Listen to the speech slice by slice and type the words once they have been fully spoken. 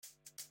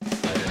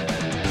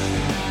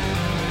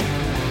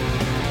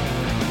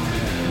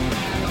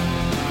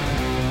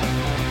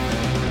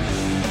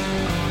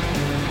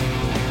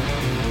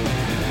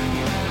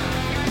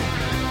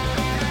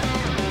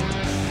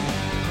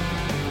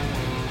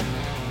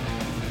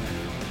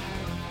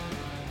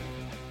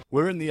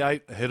We're in the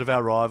 8 ahead of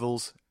our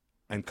rivals,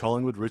 and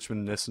Collingwood,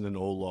 Richmond and Essendon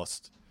all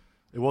lost.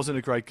 It wasn't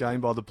a great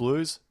game by the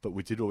Blues, but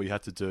we did what we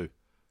had to do.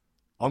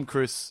 I'm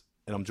Chris,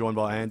 and I'm joined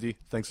by Andy.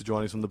 Thanks for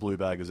joining us from the Blue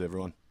Baggers,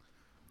 everyone.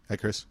 Hey,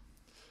 Chris.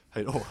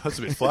 Hey, oh, that's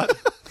a bit flat.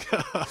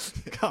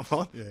 Come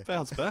on,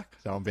 bounce back.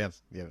 So I'm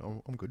bounced. Yeah,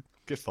 I'm good.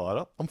 Get fired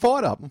up. I'm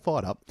fired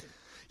up.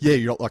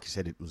 Yeah, like you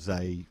said, it was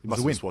a You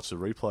must win. have just watched the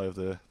replay of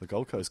the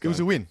Gold Coast game. It was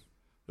a win.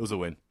 It was a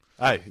win.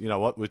 Hey, you know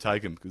what? We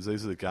take them because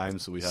these are the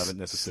games that we haven't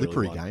necessarily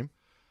Slippery won. game.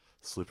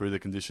 Slippery. The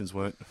conditions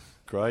weren't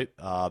great.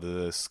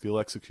 The skill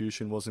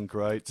execution wasn't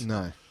great.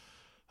 No.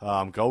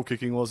 Goal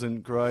kicking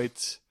wasn't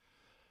great.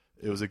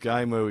 It was a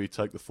game where we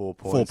take the 4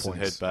 points and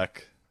head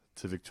back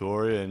to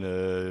Victoria, and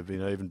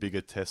an even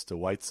bigger test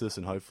awaits us,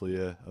 and hopefully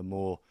a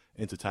more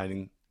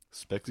entertaining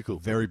spectacle.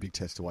 Very big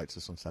test awaits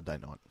us on Saturday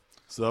night.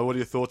 So what are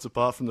your thoughts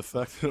apart from the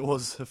fact that it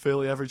was a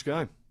fairly average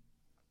game?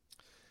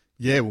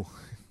 Yeah, well,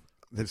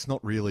 there's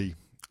not really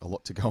a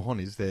lot to go on,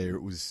 is there?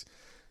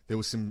 There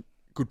was some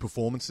good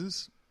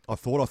performances. I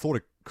thought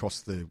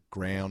across the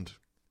ground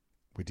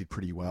we did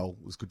pretty well.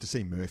 It was good to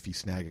see Murphy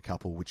snag a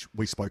couple, which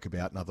we spoke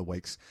about in other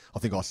weeks. I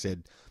think I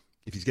said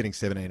if he's getting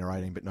 17 or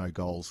 18 but no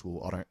goals,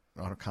 well,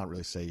 I can't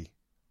really see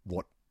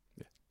what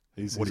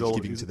he's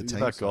giving to the team. He's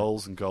about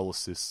goals and goal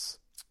assists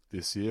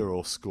this year,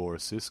 or score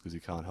assists, because he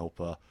can't help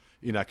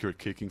inaccurate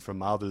kicking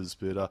from others.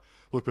 But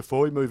look,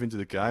 before we move into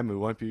the game, we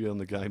won't be on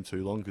the game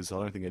too long because I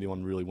don't think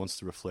anyone really wants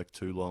to reflect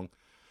too long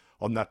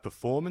on that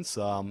performance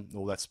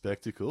or that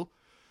spectacle.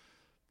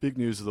 Big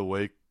news of the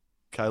week,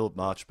 Caleb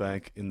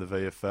Marchbank in the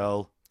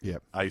VFL,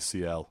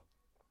 ACL.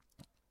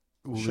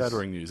 Well,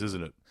 shattering news,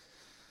 isn't it?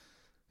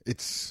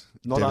 It's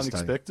not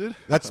unexpected.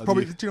 That's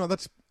probably,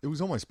 it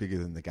was almost bigger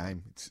than the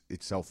game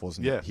itself,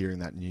 wasn't it? Hearing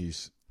that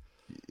news.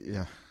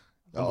 Yeah.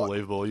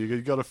 Unbelievable.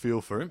 You got a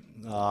feel for him.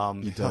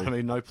 You do. I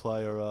mean, no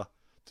player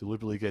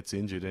deliberately gets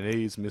injured, and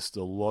he's missed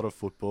a lot of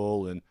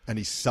football. And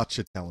he's such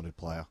a talented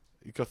player.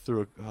 He got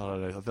through, I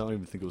don't know, I don't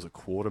even think it was a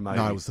quarter, maybe.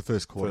 No, it was the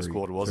first quarter. First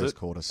quarter, was it? First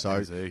quarter.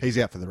 So he's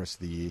out for the rest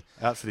of the year.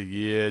 Out for the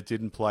year,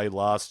 didn't play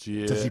last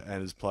year,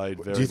 and has played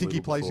very little. Do you think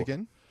he plays before.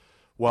 again?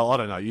 Well, I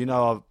don't know. You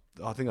know,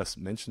 I think I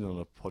mentioned on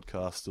a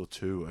podcast or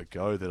two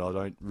ago that I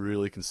don't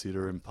really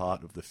consider him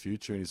part of the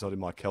future, and he's not in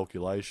my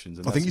calculations.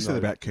 And I think you said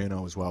about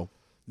Curnow as well.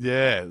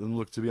 Yeah, and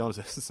look, to be honest,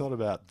 it's not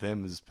about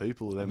them as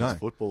people, them as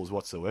footballers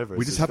whatsoever.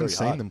 We just haven't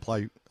seen them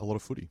play a lot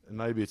of footy. And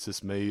maybe it's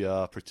just me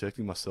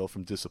protecting myself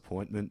from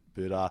disappointment,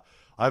 but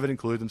I haven't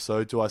included them.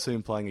 So do I see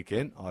him playing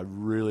again? I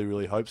really,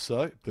 really hope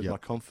so. But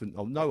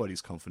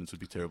nobody's confidence would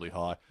be terribly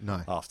high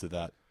after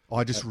that.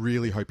 I just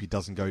really hope he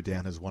doesn't go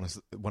down as one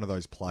of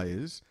those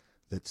players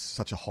that's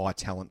such a high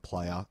talent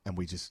player, and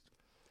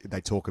they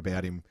talk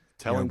about him.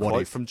 Telling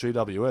quote from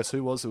GWS.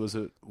 Who was it? Was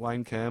it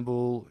Wayne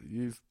Campbell?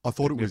 I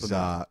thought it was.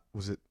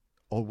 Was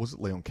it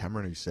Leon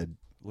Cameron who said?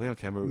 Leon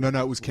Cameron. No,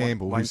 it was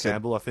Campbell. Wayne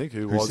Campbell, I think,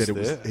 who was said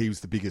there. He was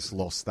the biggest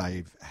loss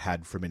they've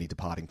had from any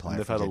departing player.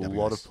 And they've had a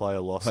lot of player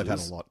losses. They've had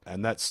a lot,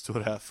 and that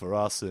stood out for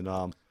us.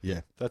 And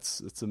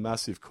it's a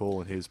massive call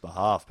on his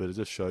behalf. But it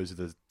just shows you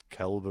the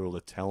caliber or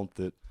the talent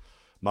that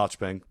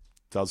Marchbank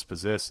does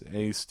possess. And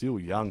he's still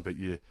young, but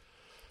you've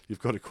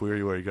got to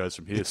query where he goes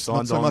from here. It's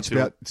not so much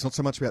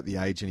about the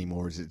age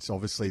anymore. It's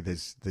obviously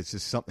there's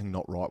just something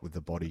not right with the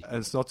body. And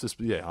it's not just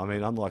I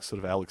mean, unlike sort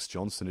of Alex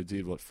Johnson, who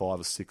did 5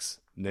 or 6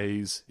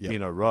 knees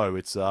in a row,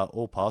 it's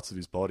all parts of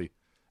his body.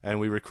 And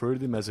we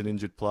recruited him as an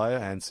injured player,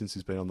 and since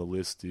he's been on the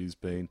list, he's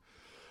been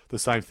the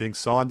same thing.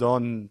 Signed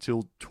on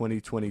until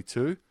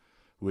 2022,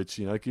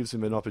 which gives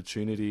him an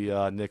opportunity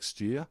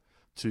next year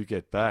to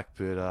get back.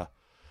 But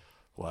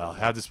wow,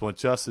 how disappointing!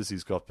 Just as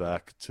he's got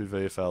back to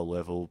VFL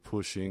level,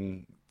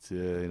 pushing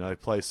to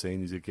play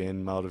seniors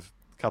again, might have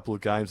a couple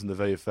of games in the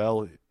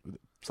VFL.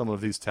 Someone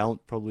of his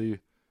talent probably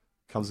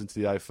comes into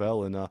the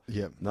AFL,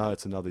 and no,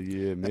 it's another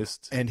year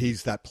missed. And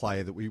he's that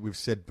player that we've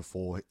said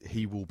before.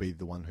 He will be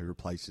the one who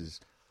replaces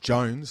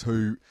Jones,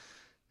 who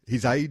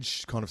his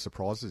age kind of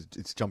surprises.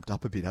 It's jumped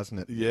up a bit, hasn't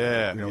it?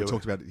 Yeah, we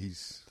talked about it.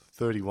 He's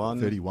 31.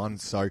 31.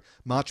 So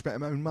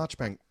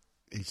Marchbank,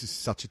 he's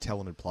just such a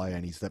talented player,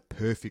 and he's that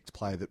perfect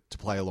player to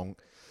play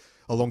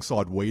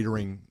alongside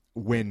Wiedering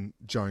when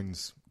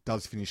Jones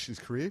does finish his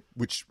career,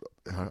 which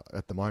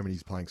at the moment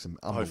he's playing some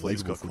unbelievable Hopefully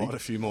he's got footy. quite a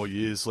few more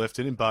years left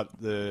in him, but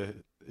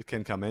it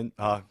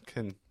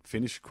can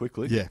finish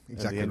quickly. Yeah,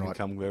 exactly. And the end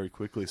can come very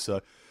quickly.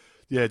 So,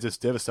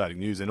 just devastating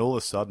news. And all of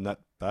a sudden, that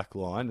back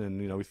line, and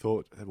we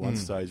thought at one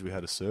stage we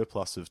had a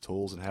surplus of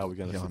tools, and how are we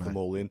going to fit them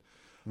all in?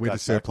 We had a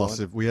surplus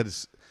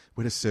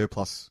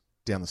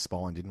down the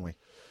spine, didn't we?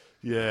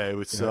 Yeah, it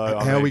was how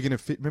are we going to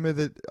fit? Remember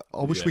that?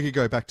 I wish we could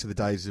go back to the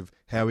days of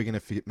how are we going to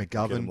fit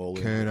McGovern,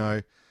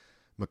 Curnow,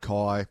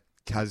 Mackay,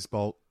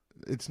 Casbolt.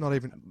 It's not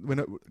even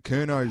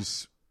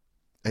Curnow's.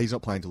 He's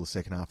not playing till the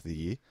second half of the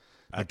year.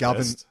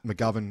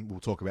 McGovern, we'll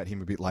talk about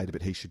him a bit later,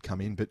 but he should come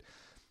in. But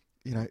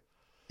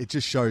it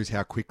just shows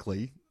how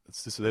quickly.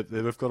 It's just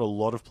we've got a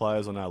lot of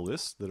players on our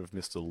list that have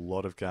missed a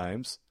lot of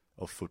games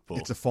of football.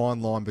 It's a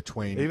fine line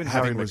between Even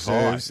having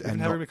reserves Mackay,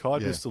 and Harry not,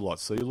 Mackay yeah. missed a lot.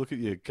 So you look at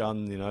your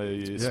gun, your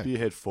Yeah.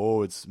 spearhead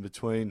forwards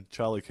between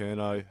Charlie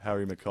Curnow,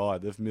 Harry Mackay.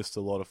 They've missed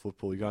a lot of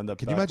football. You're going that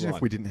Can back you imagine line.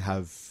 if we didn't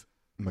have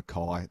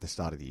Mackay at the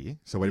start of the year?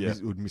 So we're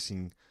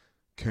missing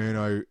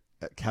Curnow.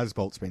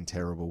 Casbolt's been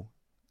terrible,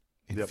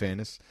 in Yep.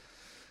 fairness.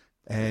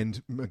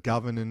 And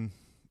McGovern, and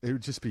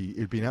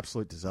it'd be an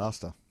absolute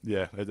disaster.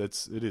 Yeah, it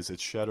is.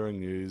 It's shattering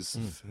news.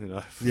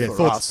 Yeah, for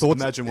thoughts- us.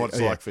 thoughts- Imagine what it's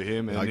yeah. like for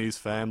him and his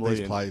family. These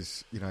and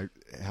players,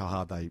 how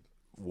hard they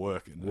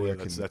work. And work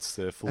that's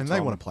their full and time.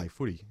 they want to play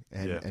footy.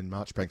 And Yeah. and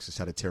Marchbank's just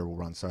had a terrible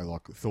run, so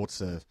like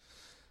thoughts are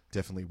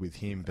definitely with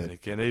him. But And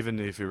again, even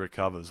if he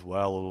recovers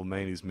well, it'll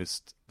mean he's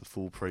missed the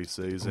full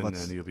pre-season Well,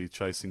 that's- and he'll be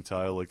chasing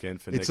tail again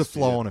for it's next a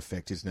year. flow-on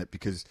effect, isn't it?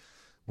 Because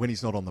when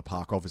he's not on the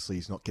park, obviously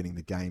he's not getting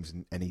the games,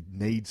 and he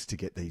needs to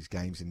get these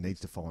games and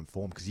needs to find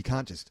form, because you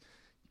can't just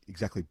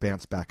exactly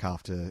bounce back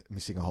after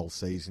missing a whole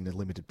season, a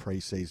limited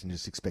pre-season, and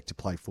just expect to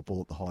play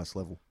football at the highest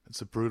level.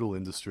 It's a brutal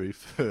industry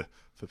for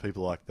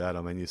people like that.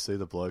 I mean, you see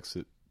the blokes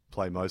that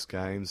play most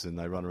games and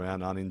they run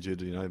around uninjured.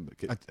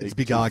 Get It's a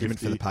big argument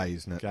for the pay,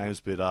 isn't it?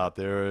 games bit up.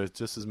 There are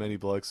just as many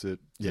blokes that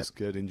just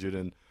get injured,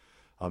 and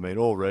I mean,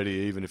 already,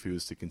 even if he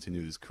was to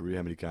continue his career,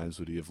 how many games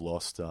would he have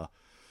lost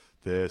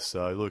there?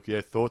 So, look,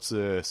 thoughts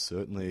are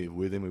certainly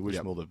with him. We wish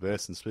him all the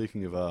best. And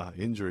speaking of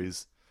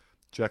injuries,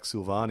 Jack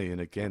Silvani, and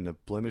again, a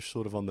blemish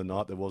sort of on the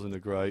night. There wasn't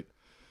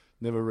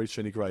never reached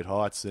any great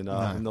heights. And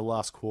in the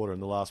last quarter, in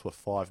the last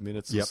 5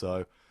 minutes or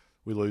so,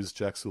 we lose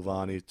Jack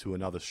Silvani to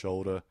another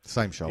shoulder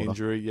Same shoulder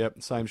injury.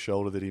 Yep, same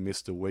shoulder that he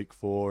missed a week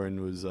for,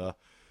 and was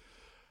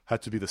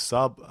had to be the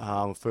sub,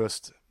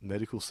 first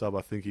medical sub,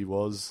 I think he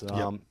was.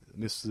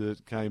 Missed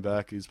it, came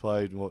back. He's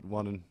played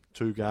 1 and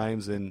 2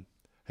 games, and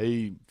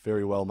he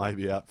very well may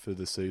be out for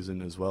the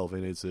season as well. If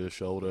he needs a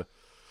shoulder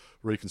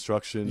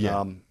reconstruction.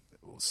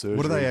 Surgery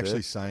What are they there.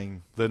 actually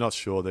saying? They're not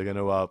sure. They're going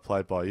to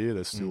play it by ear.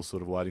 They're still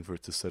sort of waiting for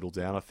it to settle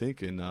down, I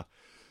think. And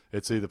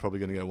it's either probably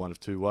going to go one of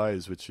two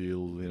ways, which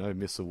he'll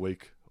miss a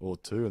week or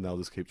two, and they'll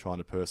just keep trying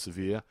to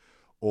persevere,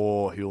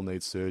 or he'll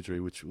need surgery,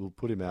 which will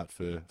put him out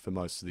for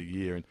most of the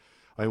year. And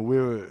I mean, we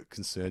were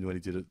concerned when he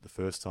did it the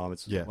first time.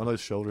 It's one of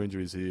those shoulder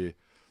injuries here.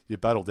 You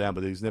battle down,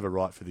 but he's never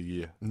right for the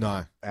year.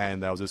 No,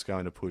 and they were just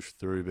going to push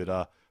through. But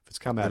if it's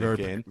come out very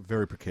again,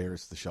 very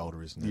precarious, the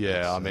shoulder, isn't it?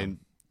 Yeah, I mean,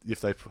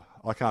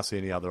 I can't see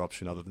any other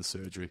option other than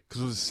surgery.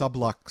 Because it was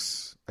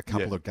sublux a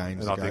couple of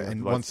games and ago, I think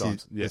and both once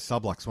times, the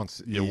sublux,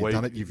 once you've you've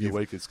done it, you've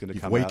it's going to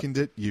come weakened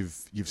out. it,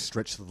 you've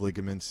stretched the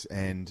ligaments,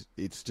 and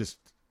it's just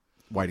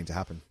waiting to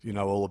happen. You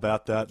know all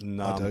about that,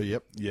 and I do.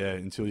 Yep. Yeah,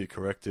 until you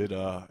correct it,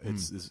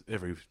 there's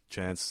every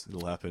chance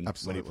it'll happen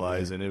Absolutely, when he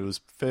plays, and it was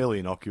fairly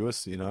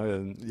innocuous,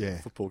 and Yeah.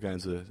 football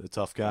game's a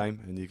tough game,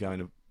 and you're going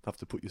to have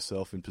to put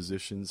yourself in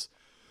positions.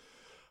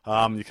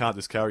 You can't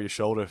just carry your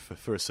shoulder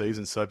for a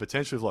season, so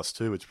potentially we've lost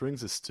 2, which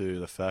brings us to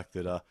the fact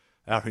that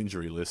our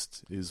injury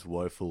list is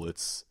woeful.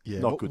 It's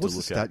not good to What's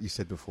look the at. stat you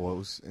said before? It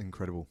was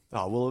incredible.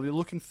 Oh, well, I'm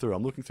looking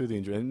through the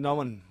injury, and no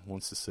one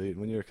wants to see it.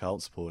 When you're a Carlton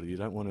supporter, you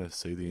don't want to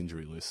see the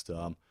injury list.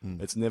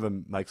 It never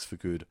makes for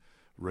good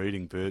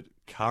reading, but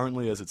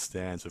currently as it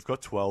stands, we've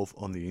got 12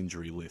 on the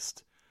injury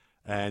list.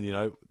 And,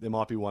 there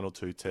might be 1 or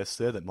 2 tests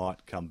there that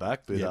might come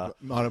back, but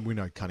we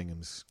know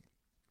Cunningham's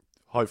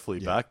hopefully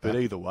back. But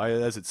either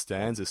way, as it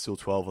stands, there's still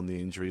 12 on the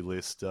injury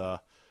list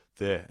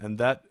there. And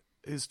that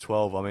is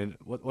 12. I mean,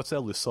 what's our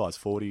list size?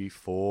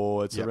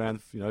 44. It's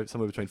around,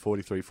 somewhere between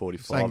 43,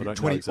 45. I don't know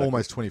exactly.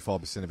 Almost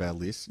 25% of our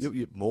list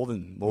More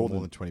than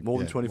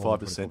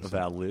 25% of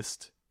our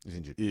list is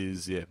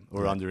injured.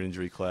 We're under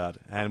injury cloud.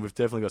 And we've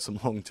definitely got some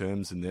long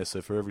terms in there.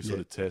 So for every sort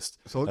of test,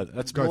 So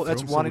that's go through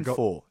them. 1 So in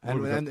 4.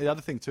 And the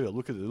other thing too,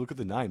 look at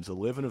the names.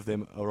 11 of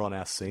them are on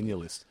our senior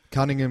list.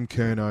 Cunningham,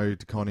 Curnow,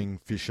 DeConning,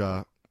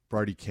 Fisher,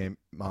 Brody Kemp,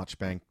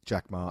 Marchbank,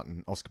 Jack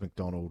Martin, Oscar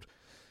McDonald,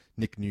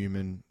 Nick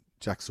Newman,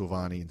 Jack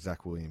Silvani, and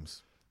Zach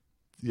Williams.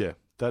 Yeah,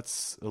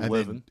 that's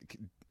 11.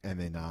 And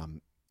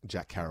then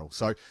Jack Carroll.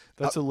 So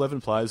that's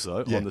 11 players,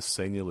 though, on the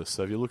senior list.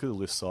 So if you look at the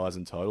list size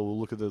in total, we'll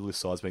look at the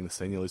list size being the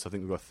senior list. I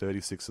think we've got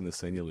 36 in the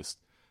senior list.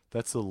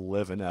 That's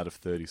 11 out of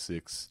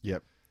 36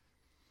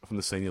 from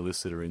the senior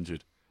list that are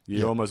injured.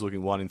 You're almost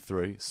looking 1 in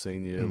 3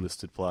 senior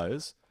listed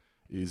players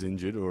is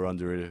injured or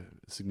under a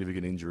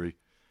significant injury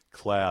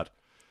cloud.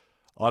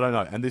 I don't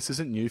know, and this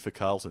isn't new for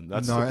Carlton.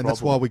 That's the problem. And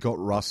that's why we got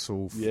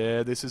Russell.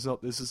 This is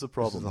the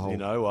problem.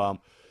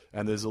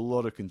 And there's a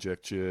lot of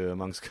conjecture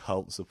amongst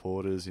Carlton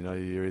supporters.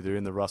 You're either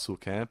in the Russell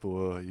camp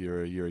or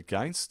you're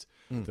against.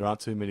 There aren't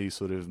too many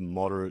sort of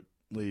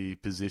moderately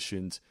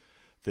positioned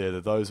there. There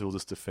are those who will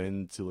just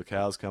defend till the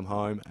cows come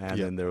home, and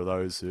then there are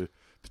those who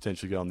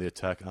potentially go on the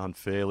attack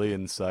unfairly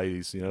and say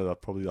he's they're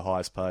probably the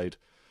highest paid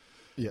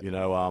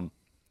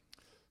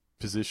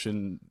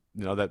position.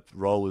 That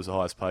role is the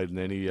highest paid in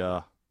any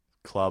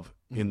club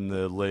in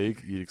the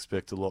league. You'd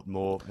expect a lot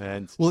more.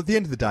 And well, at the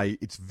end of the day,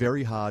 it's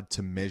very hard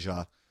to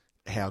measure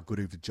how good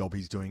of a job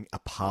he's doing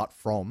apart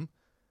from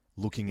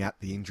looking at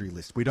the injury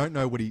list. We don't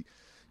know what he,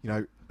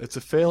 it's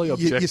a fairly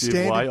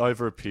objective way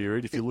over a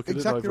period. If you look at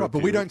it over a period.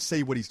 But we don't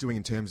see what he's doing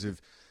in terms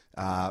of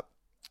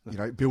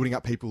building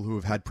up people who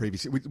have had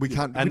previous. We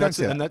can't. And we don't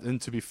see that.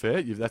 And to be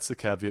fair, that's the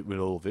caveat with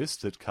all of this,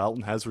 that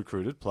Carlton has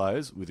recruited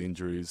players with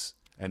injuries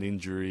and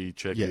injury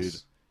checkered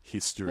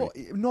history. Well,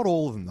 not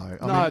all of them though.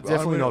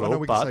 Definitely not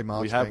all. But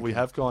we have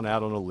have gone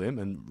out on a limb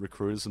and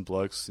recruited some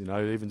blokes.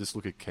 Even just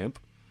look at Kemp.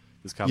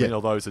 Has come in,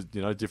 although he's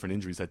different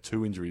injuries. Had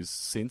 2 injuries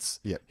since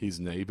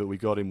his knee, but we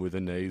got him with a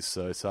knee,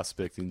 so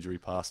suspect injury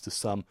pass to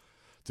some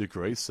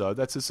degree. So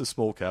that's just a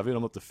small caveat.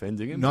 I'm not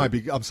defending him. No,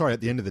 I'm sorry. At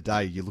the end of the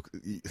day, you look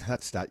at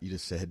that stat you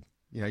just said.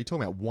 You're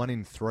talking about 1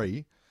 in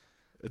 3.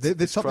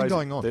 There's something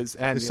going on. There's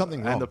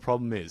something wrong. And the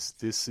problem is,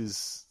 this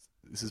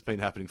has been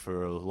happening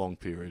for a long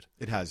period.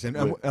 It has, and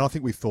I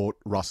think we thought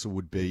Russell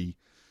would be.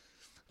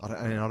 I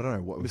don't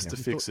know what Mr.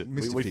 Fix It.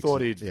 We thought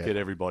he'd get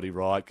everybody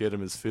right, get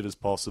them as fit as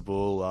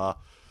possible.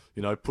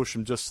 Push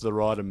them just to the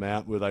right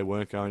amount where they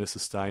weren't going to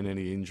sustain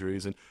any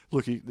injuries. And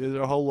look, there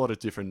are a whole lot of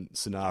different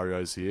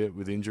scenarios here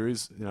with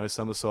injuries.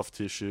 Some are soft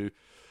tissue.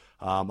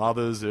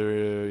 Others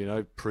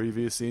are,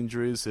 previous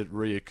injuries that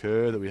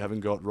reoccur that we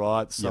haven't got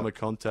right. Some are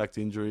contact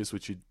injuries,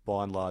 which you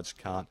by and large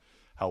can't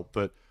help.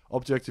 But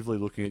objectively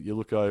looking at, you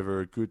look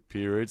over a good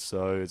period,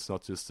 so it's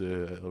not just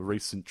a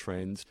recent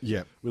trend.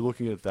 Yeah. We're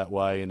looking at it that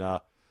way, and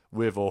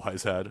we've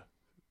always had,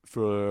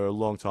 for a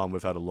long time,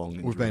 we've had a long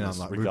injury. We've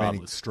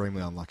been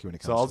extremely unlucky when it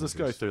comes to So I'll just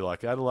go through,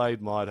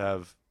 Adelaide might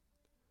have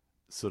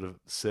sort of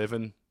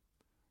 7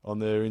 on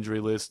their injury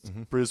list.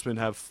 Mm-hmm. Brisbane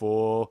have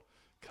 4.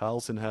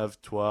 Carlton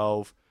have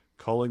 12.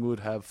 Collingwood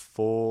have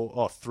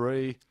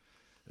 3.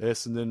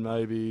 Essendon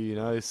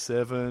maybe,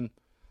 7.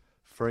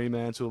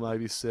 Fremantle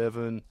maybe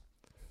 7.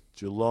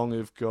 Geelong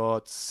have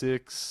got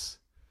 6.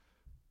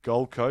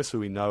 Gold Coast, who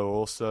we know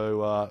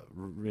also,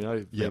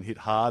 been hit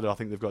hard. I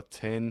think they've got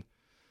 10.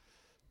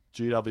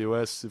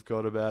 GWS have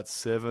got about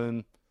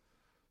 7.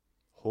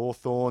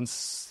 Hawthorn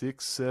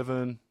 6,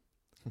 7.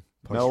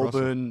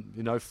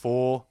 Melbourne,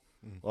 4.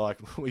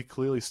 We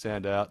clearly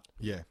stand out.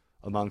 Yeah.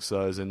 Amongst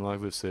those, and like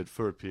we've said,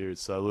 for a period.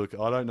 So look,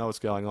 I don't know what's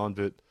going on,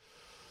 but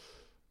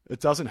it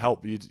doesn't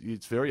help.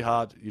 It's very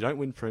hard. You don't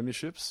win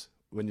premierships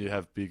when you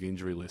have big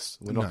injury lists.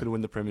 We're not going to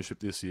win the premiership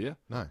this year.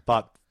 No.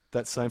 But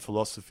that same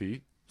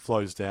philosophy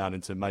flows down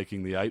into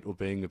making the 8 or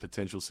being a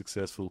potential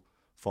successful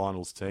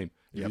finals team.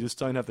 If you just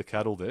don't have the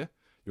cattle there,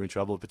 you're in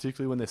trouble,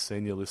 particularly when they're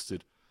senior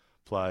listed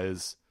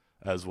players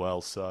as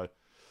well. So,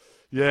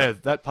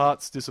 that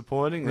part's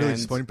disappointing. Really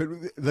disappointing.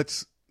 But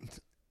let's,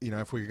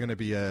 if we're going to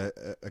be a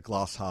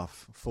glass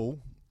half full,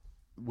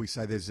 we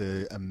say there's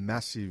a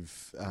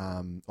massive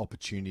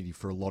opportunity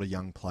for a lot of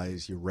young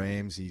players, your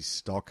Ramsey,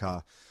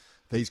 Stocker,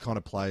 these kind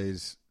of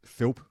players,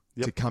 Philp,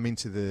 to come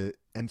into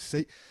and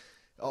see.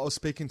 I was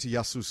speaking to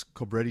Jesus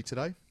Cobretti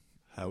today.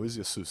 How is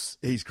Jesus?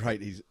 He's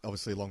great. He's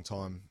obviously a long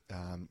time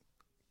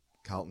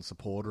Carlton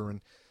supporter, and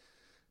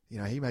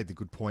he made the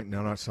good point.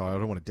 No, sorry, I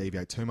don't want to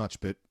deviate too much,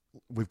 but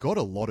we've got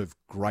a lot of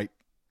great.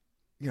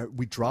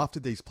 We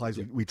drafted these players.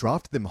 We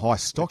drafted them high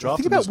stock.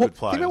 Think about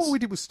what we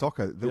did with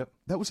Stocker.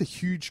 That was a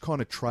huge kind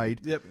of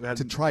trade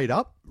to trade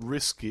up.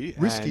 Risky.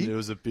 And it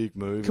was a big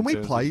move. Can we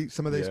play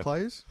some of these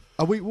players?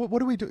 Are we? What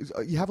do we do?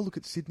 You have a look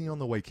at Sydney on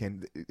the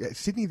weekend.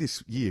 Sydney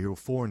this year, who are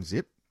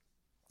 4-0.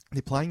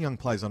 They're playing young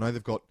players. I know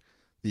they've got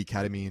the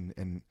academy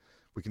and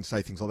we can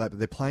say things like that, but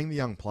they're playing the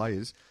young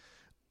players.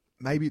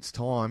 Maybe it's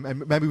time,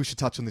 and maybe we should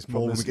touch on this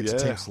more when we get to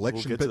team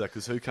selection. We'll get to that,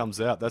 because who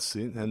comes out, that's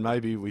it. And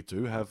maybe we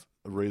do have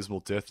a reasonable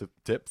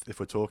depth if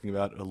we're talking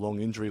about a long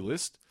injury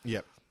list.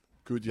 Yep.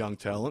 Good young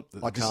talent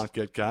that can't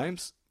get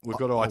games. We've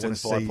got to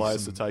identify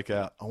players to take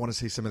out. I want to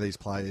see some of these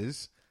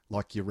players,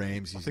 like your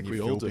Ramses and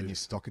your Philp and your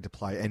Stocker, to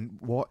play. And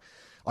what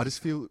I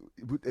just feel,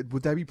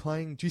 would they be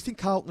playing? Do you think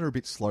Carlton are a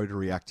bit slow to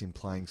react in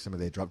playing some of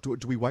their draft?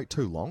 Do we wait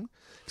too long?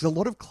 Because a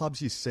lot of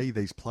clubs you see,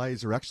 these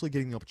players are actually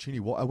getting the opportunity.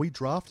 What are we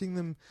drafting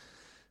them?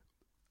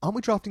 Aren't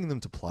we drafting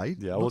them to play?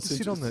 Yeah, not to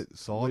sit on the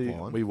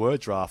sideline. We were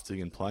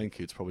drafting and playing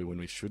kids probably when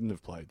we shouldn't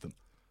have played them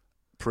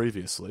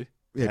previously,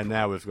 and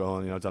now we've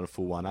gone, done a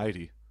full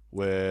 180.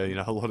 Where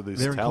a lot of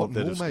these talent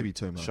that have maybe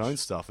too much shown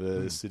stuff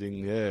are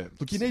sitting.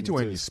 Look, you need to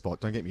earn your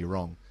spot. Don't get me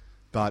wrong,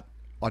 but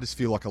I just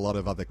feel like a lot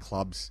of other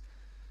clubs.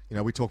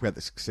 We talk about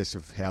the success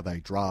of how they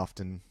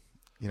draft, and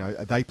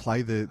they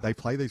play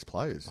these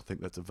players. I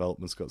think that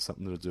development's got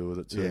something to do with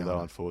it too,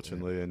 though,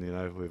 unfortunately. Yeah.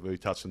 And we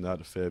touched on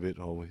that a fair bit.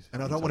 And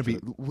I don't want to be.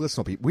 Let's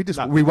not be. We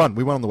won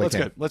on the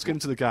weekend. Let's get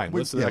into the game.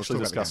 Let's actually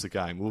discuss the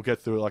game. We'll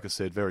get through it, like I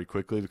said, very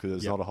quickly, because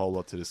there's not a whole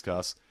lot to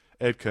discuss.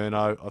 Ed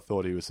Curnow, I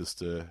thought he was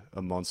just a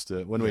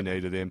monster when we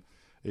needed him.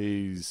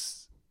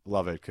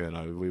 Love Ed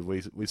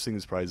Curnow. We sing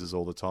his praises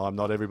all the time.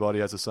 Not everybody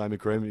has the same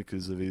agreement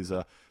because of his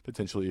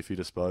potentially iffy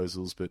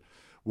disposals, but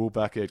we'll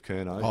back Ed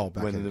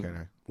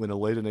Curnow. When a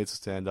leader needs to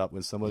stand up,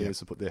 when somebody needs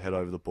to put their head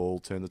over the ball,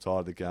 turn the tide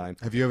of the game.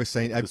 Have you ever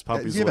seen? Have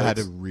you ever had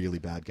a really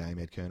bad game,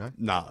 Ed Curnow?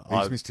 No,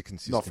 he's Mr.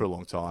 Consistent. Not for a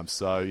long time.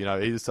 So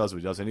he just does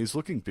what he does, and he's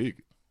looking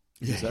big.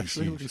 He's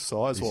actually looking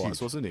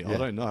size-wise, wasn't he? Yeah. I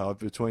don't know.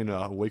 Between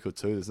a week or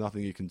two, there's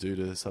nothing you can do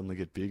to suddenly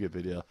get bigger.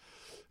 But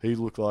he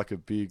looked like a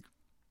big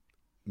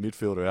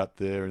midfielder out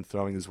there and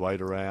throwing his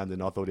weight around.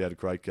 And I thought he had a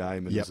great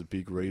game, and there's a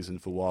big reason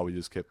for why we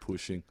just kept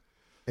pushing.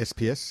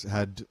 SPS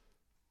had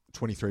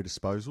 23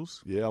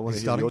 disposals. Yeah, I want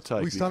He's to hear your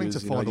starting- take. he's starting to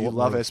because, find a you lot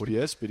love more footy.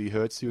 SPS, but he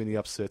hurts you and he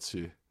upsets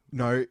you.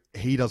 No,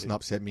 he doesn't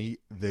upset me.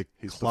 The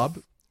He's club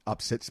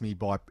upsets me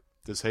by...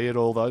 Does he at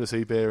all, though? Does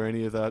he bear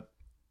any of that?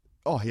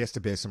 Oh, he has to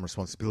bear some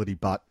responsibility,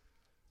 but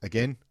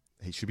again,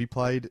 he should be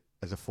played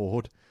as a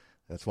forward.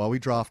 That's why we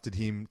drafted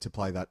him to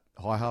play that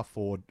high half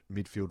forward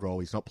midfield role.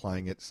 He's not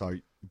playing it, so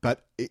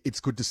but it's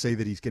good to see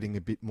that he's getting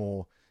a bit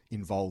more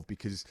involved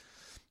because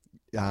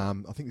I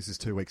think this is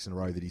 2 weeks in a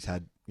row that he's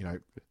had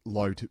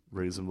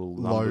Reasonable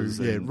numbers.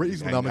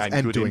 reasonable numbers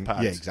and good doing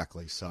impact. yeah,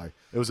 exactly. So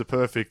It was a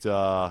perfect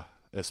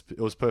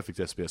perfect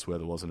SBS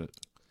weather, wasn't it?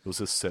 It was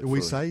just set. we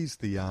for say he's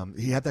the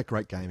he had that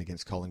great game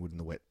against Collingwood in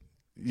the wet.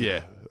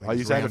 Yeah, Like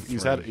he's had round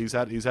he's had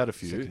a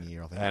few, second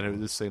year, I think. and it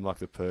just seemed like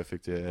the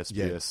perfect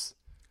SBS,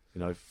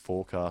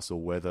 forecast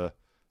or weather.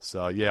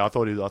 So yeah, I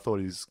thought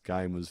his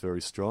game was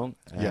very strong,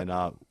 and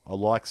I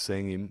like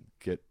seeing him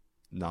get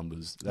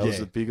numbers. That was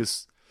the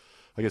biggest,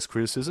 I guess,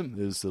 criticism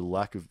is the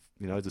lack of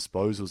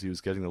disposals he was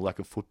getting, the lack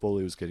of football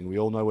he was getting. We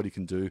all know what he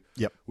can do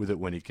with it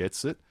when he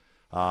gets it.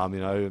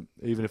 Even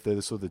if they're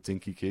the sort of the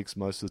dinky kicks,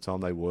 most of the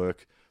time they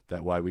work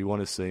that way. We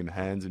want to see him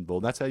hands in ball.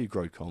 And that's how you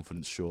grow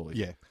confidence, surely.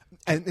 Yeah,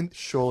 and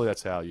surely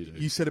that's how you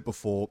do. you said it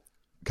before.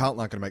 Carlton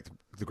aren't going to make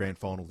the grand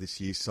final this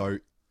year, so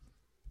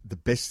the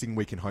best thing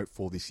we can hope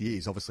for this year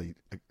is obviously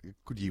a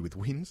good year with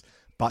wins,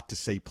 but to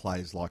see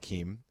players like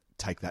him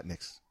take that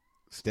next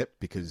step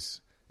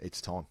because it's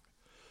time.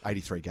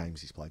 83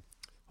 games he's played.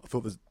 I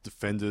thought the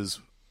defenders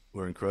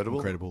were incredible.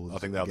 I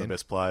think they were the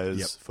best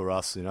players for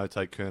us.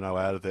 Take Curnow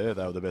out of there.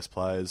 They were the best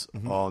players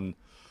on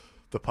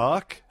the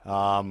park.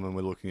 And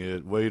we're looking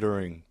at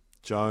Wiedering,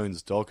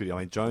 Jones, Doherty. I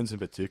mean, Jones in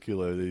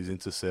particular, his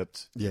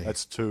intercept,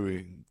 that's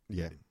two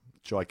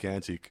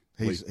gigantic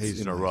He's leaps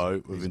in a amazing.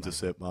 row with He's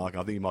intercept mark. I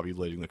think he might be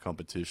leading the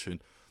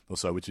competition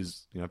also, which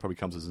is, probably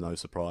comes as no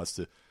surprise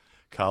to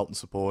Carlton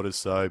supporters.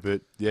 So,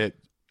 but yeah,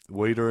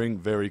 Wiedering,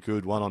 very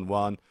good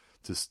one-on-one,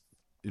 just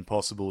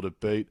impossible to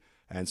beat.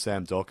 And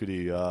Sam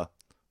Doherty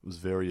was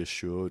very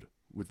assured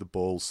with the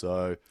ball.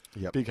 So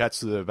big hats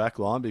to the back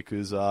line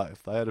because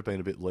if they had been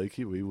a bit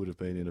leaky, we would have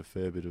been in a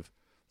fair bit of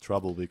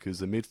trouble because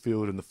the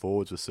midfield and the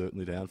forwards were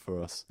certainly down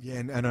for us. Yeah,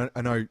 and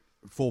I know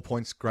 4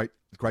 points, great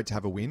to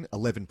have a win.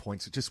 11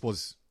 points,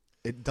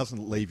 it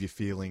doesn't leave you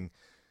feeling...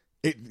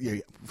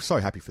 so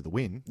happy for the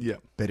win. Yeah.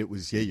 But it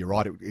was, you're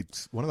right.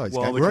 It's one of those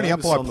Well, games. the We're only game up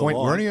was by a on the point.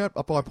 line. We're only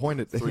up by a point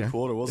at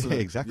Three-quarter, wasn't it?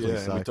 Yeah, exactly. Yeah,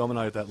 So, we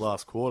dominated that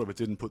last quarter, but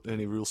didn't put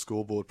any real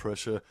scoreboard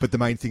pressure. but the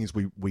main thing is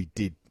we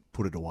did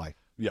put it away.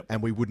 Yep.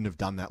 And we wouldn't have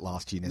done that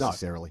last year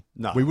necessarily.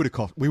 No. We would have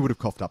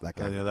coughed up that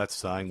game. And that's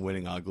saying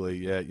winning ugly.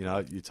 Yeah,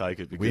 you take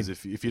it because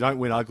if you don't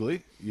win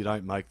ugly, you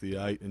don't make the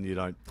 8 and you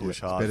don't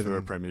push hard for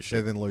a premiership.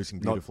 Better than losing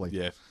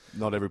beautifully.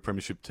 Not every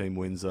premiership team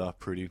wins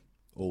pretty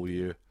all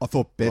year. I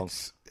thought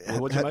Betts...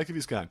 What did you make of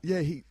his game? Yeah,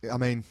 he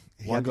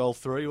One goal,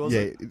 3, was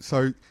it? Yeah,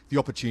 so the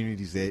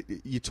opportunities there.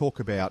 You talk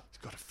about...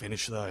 Got to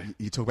finish though.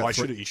 You talk about...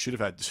 he should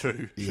have had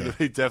 2. Yeah.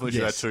 He definitely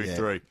should have Yes, had 2, yeah.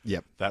 3.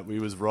 Yep. That he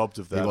was robbed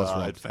of that was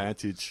robbed.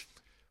 advantage,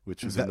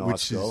 which was That- a which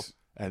nice goal. is-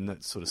 And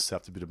that sort of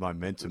sapped a bit of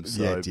momentum.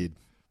 So Yeah, it did. That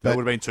But-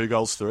 would have been 2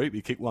 goals, 3.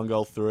 He kicked 1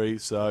 goal, 3.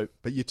 So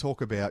But you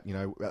talk about, I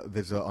know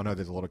there's a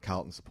lot of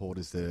Carlton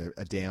supporters that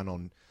are down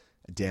on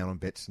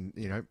Betts,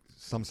 and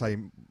some say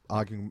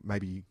arguing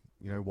maybe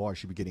why he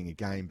should be getting a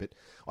game, but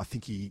I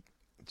think if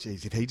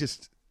he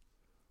just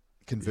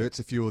converts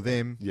a few of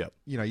them,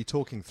 you're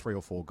talking 3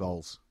 or 4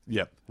 goals.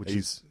 yeah, Which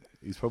he's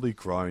probably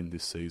grown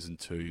this season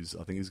too.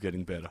 I think he's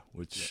getting better,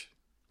 which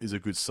is a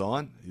good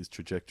sign. His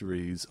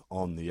trajectory is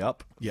on the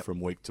up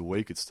from week to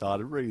week. It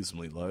started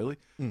reasonably lowly,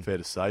 fair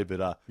to say,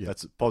 but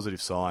that's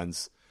positive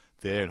signs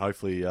there, and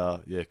hopefully,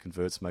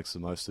 converts, makes the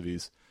most of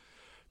his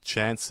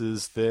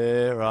chances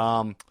there.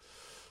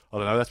 I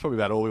don't know. That's probably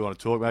about all we want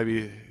to talk.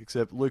 Maybe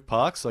except Luke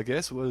Parks, I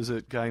guess. What is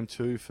it? Game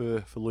 2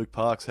 for Luke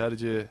Parks.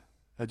 How'd you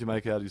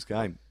make out his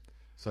game?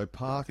 So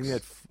Parks... I think he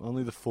had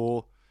only the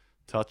 4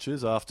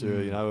 touches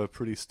after a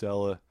pretty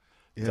stellar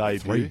Yeah, debut.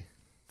 3.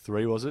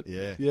 3 was it?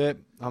 Yeah. Yeah.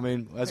 I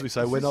mean, as we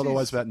say, we're not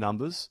always about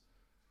numbers.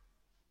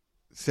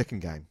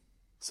 Second game.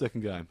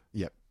 Second game.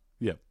 Yep.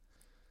 Yep.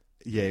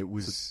 Yeah, it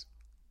was...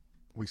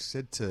 We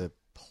said to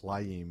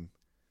play him...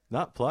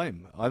 No, play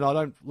him. I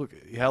don't look.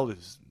 He held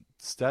his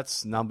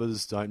stats,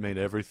 numbers don't mean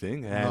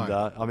everything. And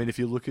No. I mean, if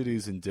you look at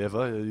his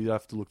endeavour, you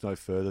have to look no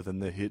further than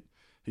the hit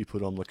he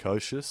put on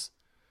Lukosius,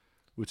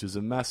 which is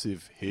a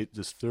massive hit,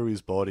 just threw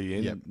his body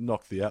in,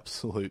 knocked the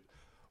absolute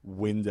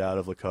wind out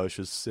of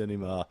Lukosius, sent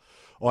him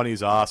on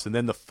his ass, and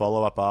then the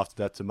follow up after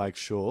that to make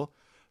sure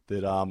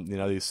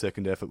that his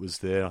second effort was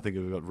there. I think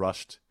it got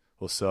rushed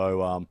or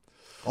so.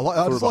 I like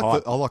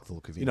the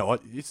look of him. You know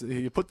what?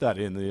 You put that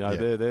in.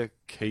 They're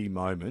key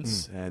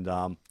moments, and it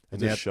now,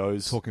 just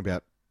shows. Talking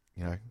about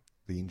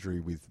the injury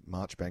with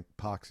Marchbank,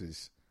 Parks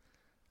is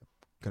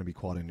going to be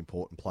quite an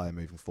important player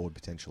moving forward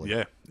potentially.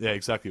 Yeah,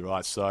 exactly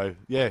right. So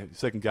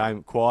second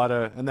game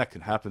quieter, and that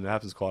can happen. It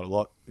happens quite a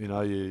lot.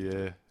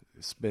 You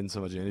spend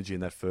so much energy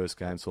in that first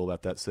game. It's all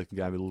about that second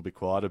game a little bit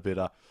quieter.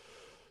 But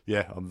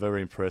I'm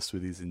very impressed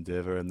with his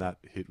endeavour, and that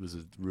hit was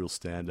a real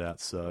standout.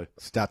 So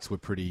Stats were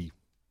pretty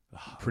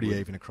pretty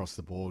even across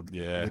the board.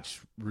 Yeah.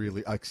 Which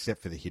really,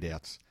 except for the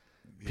hit-outs.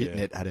 Yeah.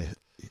 Pitnet had a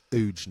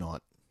huge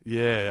night.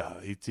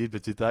 Yeah, he did.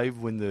 But did they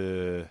win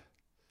the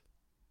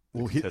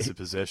Well, contested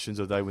possessions,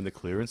 or did they win the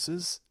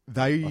clearances?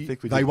 They I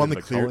think we they did won a the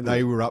bit of a clear. Collingwood.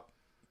 They were up.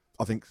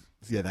 I think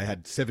they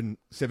had seven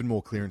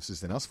more clearances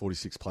than us.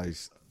 46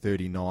 plays,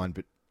 39.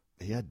 But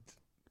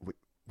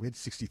we had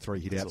 63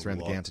 hit That's outs a around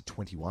the lot. down to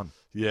 21.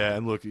 Yeah,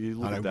 and look, you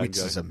look I at know that Wits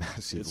and go, is a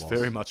massive it's loss.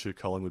 very much a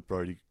Collingwood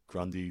Brody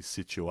Grundy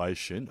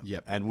situation.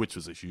 Yep. And which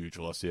was a huge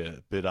loss, yeah.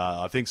 But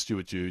I think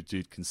Stuart Dew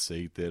did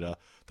concede that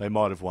they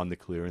might have won the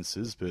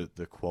clearances, but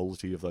the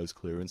quality of those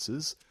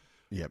clearances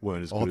Yep.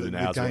 weren't as Oh, good the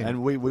as ours. game-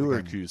 And we were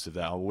game. accused of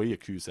that. We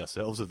accused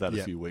ourselves of that a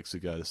Yep. few weeks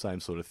ago. The same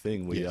sort of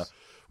thing. We Yes.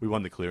 we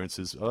won the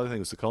clearances. I don't think it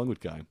was the Collingwood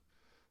game.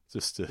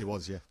 Just It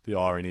was, yeah. the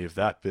irony of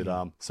that.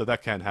 But so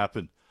that can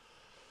happen.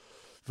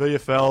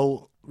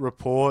 VFL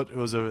report. It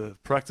was a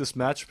practice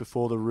match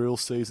before the real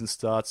season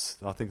starts.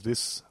 I think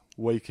this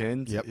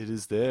weekend. Yep. It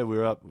is there.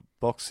 We're up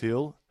Box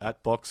Hill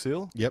at Box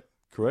Hill. Yep.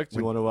 Correct.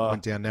 You want to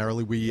Went down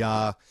narrowly. We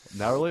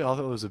narrowly? I thought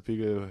it was a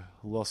bigger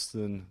loss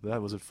than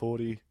that. Was it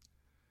 40?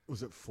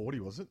 was it 40?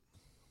 Was it?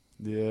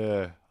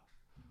 Yeah.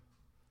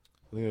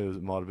 I think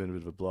it might have been a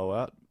bit of a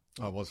blowout.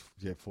 Oh, it was.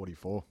 Yeah,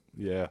 44.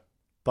 Yeah.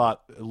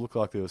 But it looked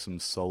like there were some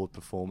solid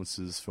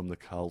performances from the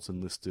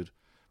Carlton listed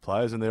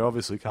players, and they're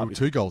obviously We can't were be.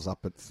 2 goals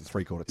up at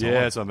 3/4 time.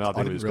 Yeah, so I think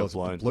we didn't just got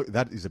realise blown.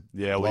 that is a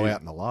Yeah, we-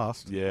 blowout in the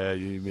last. Yeah,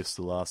 you missed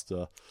the last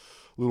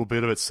little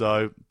bit of it.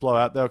 So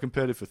blowout. They were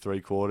competitive for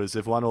 3/4.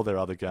 They've won all their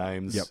other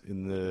games Yep.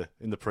 in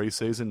the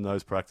preseason.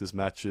 Those practice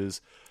matches.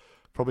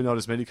 Probably not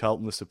as many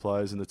Carlton listed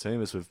players in the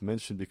team as we've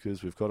mentioned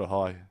because we've got a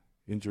high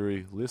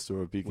injury list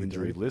or a big We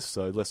injury do. list,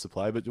 so less to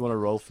play. But do you want to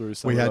roll through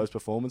some We of had- those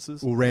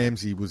performances? Well,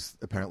 Ramsey was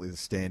apparently the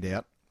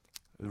standout.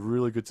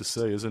 Really good to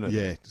see, isn't it?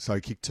 Yeah, so he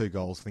kicked 2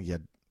 goals. I think he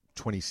had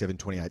 27,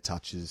 28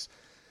 touches.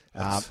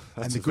 That's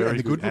and a the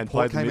very good and report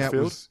played the came out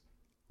midfield. was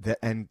that.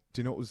 And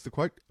do you know what was the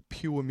quote?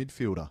 Pure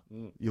midfielder.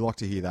 You like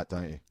to hear that,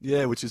 don't you?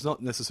 Yeah, which is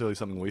not necessarily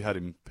something we had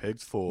him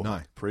pegged for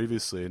No.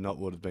 previously, and not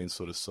what had been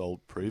sort of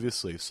sold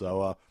previously.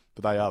 So,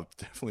 but they are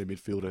definitely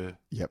midfielder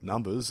Yep.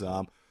 numbers.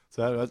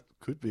 So that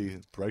could be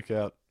a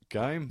breakout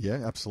game.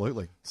 Yeah,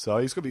 absolutely, So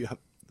he's got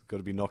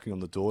to be knocking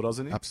on the door,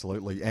 doesn't he?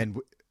 absolutely. And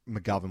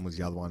McGovern was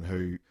the other one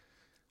who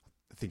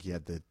I think he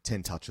had the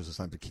 10 touches or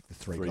something, but kicked the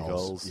 3 3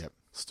 goals. Yep.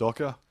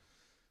 Stocker.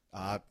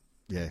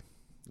 Yeah.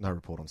 No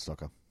report on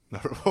Stocker. No,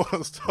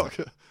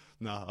 Stocker.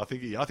 No, I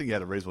think he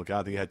had a reasonable game.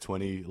 I think he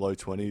had low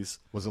 20s.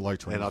 Was it low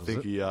 20s? And I was think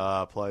it? he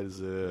played as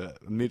a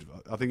mid.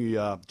 I think he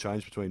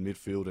changed between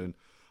midfield and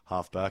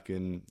halfback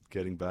and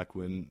getting back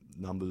when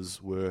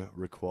numbers were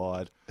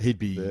required. he'd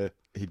be there.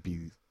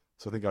 –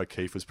 So I think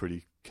O'Keefe was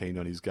pretty keen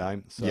on his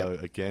game. So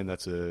Yep. again,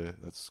 that's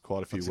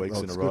quite a few That's weeks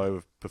in a that's row good.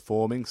 of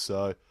performing.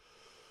 So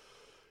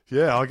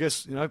yeah, I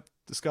guess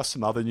discuss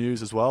some other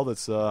news as well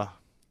that's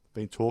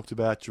been talked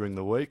about during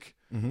the week.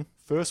 Mhm.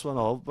 First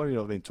one, maybe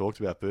not been talked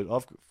about, but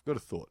I've got a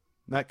thought.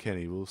 Matt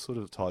Kenny will sort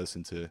of tie this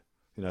into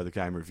the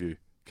game review.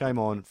 Came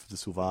on for the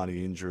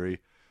Silvani injury.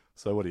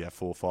 So what do you have,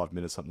 4 or 5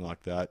 minutes, something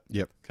like that.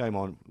 Yep. Came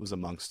on, was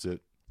amongst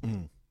it,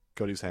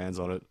 got his hands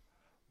on it,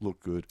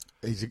 looked good.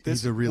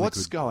 He's a really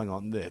What's good – going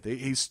on there?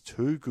 He's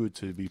too good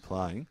to be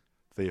playing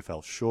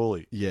VFL,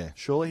 surely. yeah.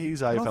 Surely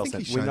he's And I AFL think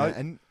he's standard. shown that,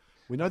 and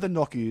We know the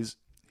knock is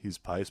his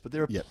pace, but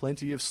there are Yep.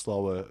 plenty of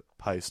slower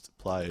paced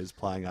players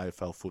playing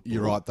AFL football.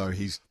 you're right, though.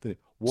 He's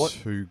What?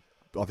 too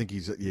 – I think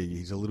he's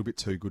a little bit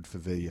too good for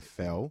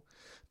VFL.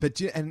 But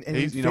and in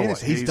He's- you know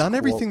fairness, what? he's He's done qual-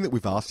 everything that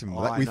we've asked him.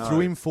 I We know. threw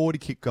him forward to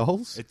kick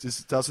goals. It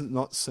just doesn't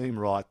not seem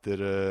right that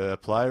a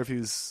player of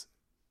his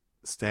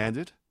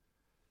standard,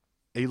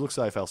 he looks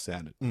AFL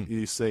standard.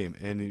 You see him,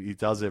 and he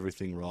does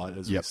everything right,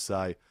 as Yep. we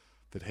say,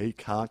 that he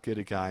can't get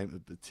a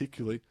game,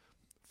 particularly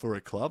for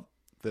a club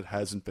that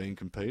hasn't been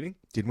competing.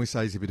 Didn't we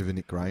say he's a bit of a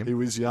Nick Graham? He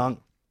was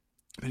young,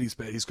 but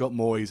he's got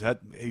more.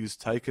 He's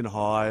taken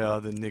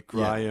higher than Nick Yeah.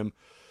 Graham.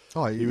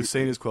 Oh, He was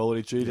seen his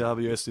quality.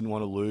 GWS didn't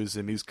want to lose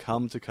him. He's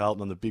come to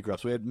Carlton on the big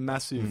raps. We had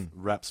massive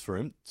raps for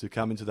him to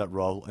come into that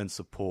role and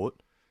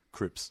support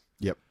Cripps.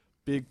 Yep.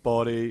 Big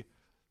body,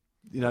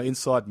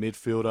 inside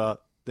midfielder.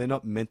 They're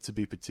not meant to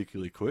be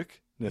particularly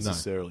quick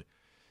necessarily.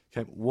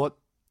 Okay, what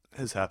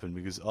has happened?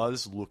 Because I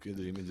just look at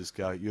him and just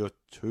go, "You're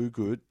too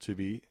good to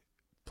be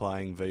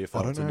playing VFL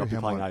I don't to know not be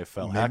how playing my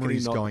AFL." How can he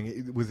memory's not?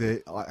 going. Was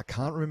there? I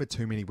can't remember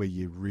too many where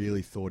you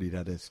really thought he'd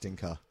had a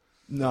stinker.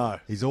 No.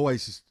 He's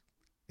always just,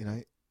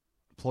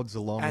 plods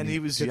along. And he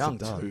was gets it young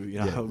done. too.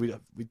 Yeah.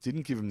 We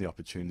didn't give him the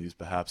opportunities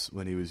perhaps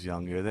when he was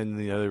younger. Then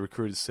they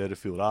recruited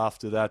Setterfield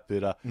after that,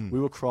 but we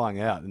were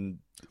crying out. And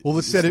Well, the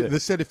it's there.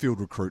 Setterfield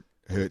recruit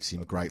hurts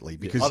him greatly I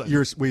because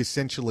don't-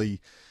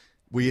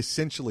 we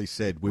essentially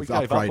said we've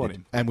gave up on upgraded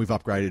him. and we've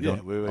upgraded Yeah,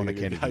 on a we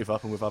Kennedy. gave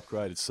up and we've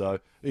upgraded. So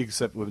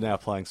except we're now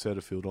playing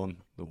Setterfield on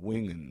the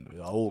wing and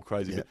all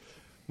crazy. Yeah. But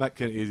Matt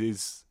Kennedy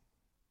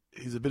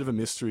he's a bit of a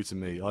mystery to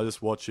me. I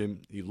just watch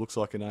him. He looks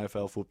like an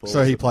AFL footballer.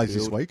 So he at the plays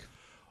this field. week.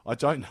 I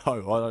don't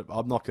know.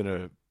 I'm not going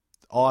to.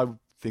 I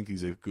think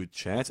he's a good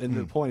chance. And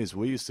the point is,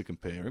 we used to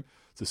compare him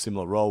to a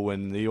similar role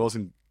when he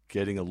wasn't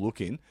getting a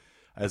look in.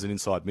 as an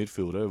inside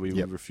midfielder.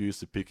 We refused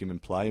to pick him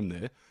and play him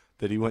there.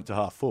 That he went to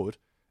half forward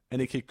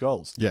and he kicked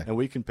goals. Yeah. And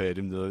we compared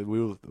him to,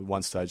 we were at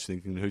one stage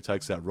thinking, who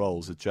takes that role?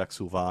 Is it Jack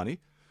Silvani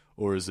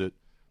or is it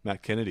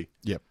Matt Kennedy?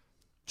 Yep.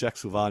 Jack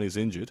Silvani's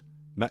injured.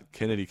 Matt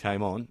Kennedy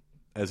came on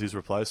as his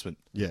replacement.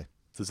 Yeah.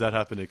 Does that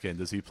happen again?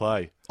 Does he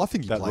play I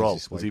think he that plays role?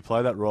 this week. Does he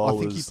play that role? I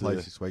think he as plays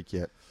the this week,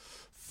 yeah.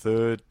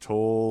 third,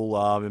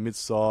 tall,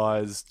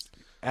 mid-sized,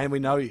 and we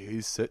know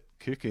he's set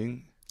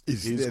kicking.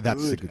 That's good, a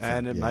good thing.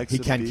 and it yeah. makes he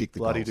a can big kick the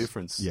bloody goals.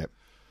 difference. Yep.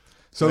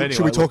 So Anyway,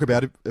 should we talk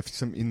about it,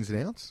 some ins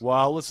and outs?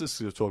 Well, let's just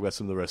talk about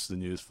some of the rest of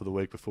the news for the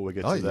week before we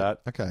get to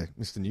that. Okay,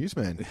 Mr.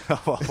 Newsman.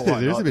 Well,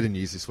 There's a bit of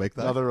news this week,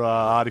 though. Another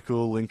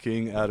article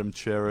linking Adam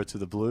Chera to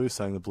the Blues,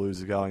 saying the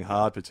Blues are going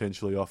hard,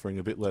 potentially offering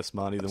a bit less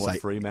money than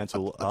what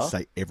Fremantle are. I'd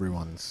say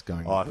everyone's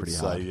going pretty hard. I'd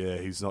say, yeah,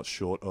 he's not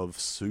short of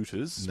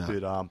suitors. No.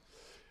 But,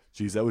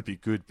 geez, that would be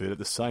good. But at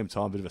the same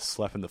time, a bit of a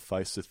slap in the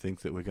face to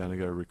think that we're going to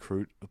go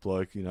recruit a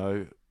bloke,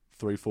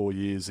 3-4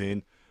 years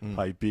in,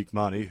 pay big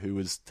money, who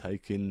was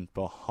taken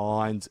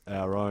behind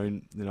our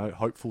own,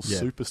 hopeful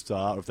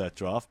superstar of that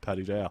draft,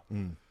 Paddy Dow.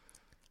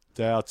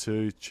 Dow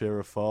 2,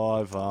 Chera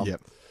 5. There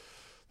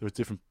are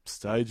different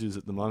stages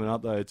at the moment,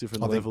 aren't they? At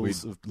different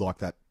levels of like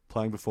that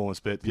playing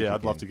performance. But yeah,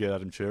 I'd love to get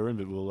Adam Chera in,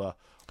 but we'll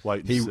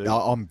wait and see.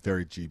 I'm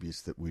very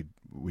dubious that we'd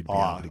be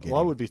able to get him.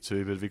 I would be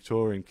too, but a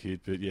Victorian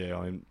kid. But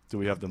yeah, do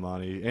we have the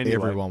money? Anyway,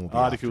 everyone will be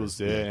articles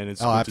there, and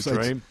it's good to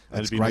dream.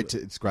 It's great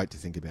to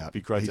think about. It'd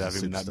be great to have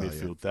him in that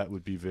midfield. Yeah. That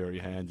would be very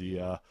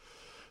handy.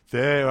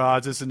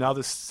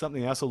 Just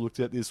something else I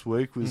looked at this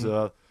week was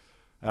our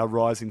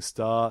Rising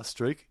Star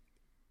streak,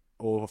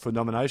 or for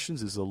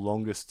nominations, is the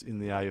longest in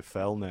the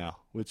AFL now.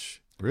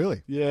 Which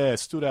really, yeah,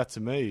 stood out to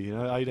me.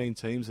 18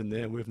 teams in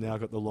there. We've now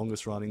got the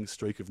longest running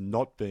streak of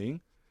not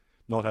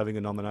having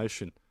a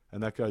nomination.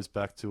 And that goes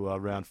back to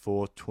round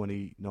 4,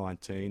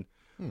 2019,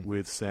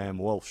 with Sam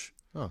Walsh.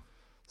 Oh.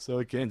 So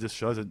again, just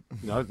shows that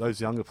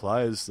those younger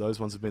players, those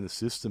ones who've been in the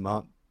system,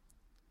 aren't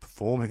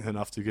performing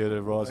enough to get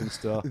a Rising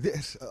Star.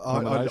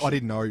 I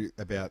didn't know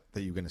about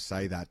that you were going to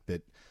say that,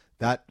 but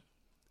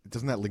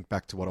doesn't that link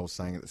back to what I was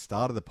saying at the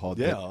start of the pod?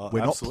 Yeah,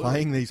 we're absolutely. not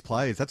playing these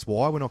players. That's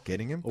why we're not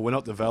getting them. Or we're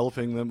not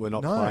developing them. We're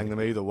not playing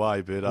them either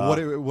way. But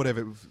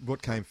whatever.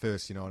 What came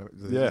first?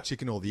 The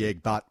chicken or the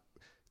egg? But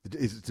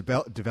it's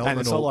about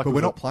development, like but we're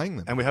not playing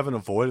them. And we haven't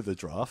avoided the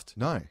draft.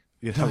 No.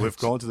 We've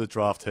gone to the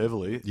draft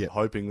heavily,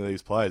 hoping that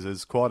these players.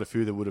 There's quite a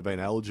few that would have been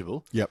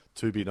eligible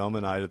to be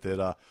nominated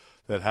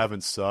that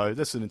haven't. So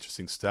that's an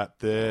interesting stat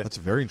there. That's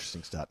a very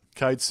interesting stat.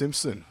 Cade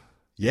Simpson.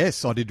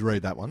 Yes, I did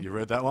read that one. You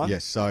read that one?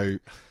 Yes. So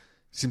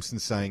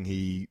Simpson's saying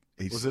he's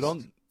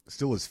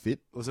still as fit.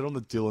 Was it on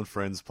the Dylan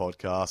Friends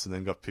podcast and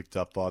then got picked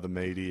up by the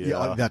media?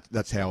 Yeah,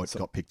 that's how it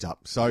got picked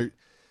up. So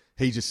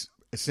he just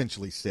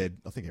essentially said,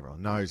 I think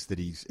everyone knows that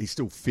he's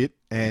still fit,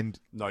 and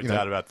no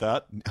doubt about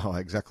that. Oh,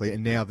 exactly.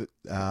 And now that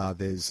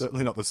there's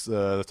certainly not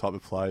the type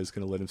of player who's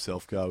going to let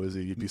himself go, is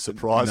he? You'd be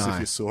surprised if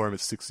you saw him at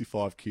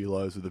 65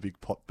 kilos with a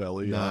big pot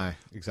belly. No,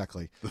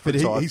 exactly. But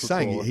he's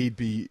saying he'd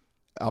be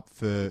up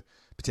for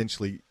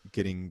potentially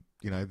getting,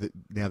 now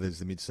there's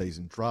the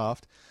mid-season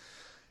draft.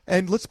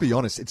 And let's be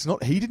honest,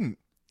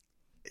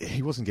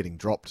 he wasn't getting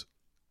dropped.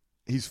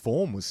 His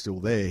form was still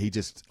there. I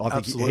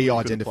think he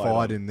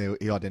identified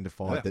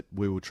that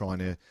we were trying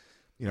to,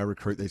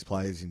 recruit these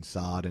players in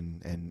Sard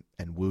and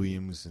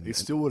Williams. And he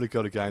still would have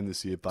got a game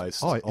this year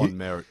based on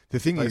merit. The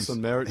thing based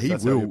on merit,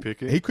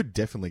 he could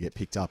definitely get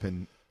picked up.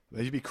 And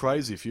you'd be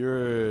crazy if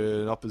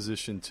you're an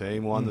opposition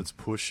team, one that's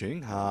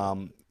pushing,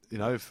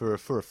 for a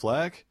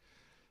flag.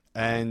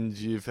 And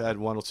you've had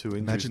one or two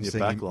injuries in your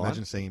back line.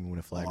 Imagine seeing him win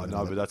a flag. I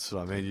know, but that's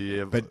what I mean.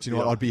 Yeah, but you know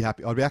what? I'd be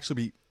happy.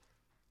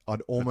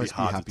 I'd almost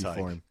be happy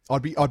for him.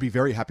 I'd be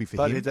very happy for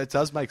him. But that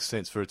does make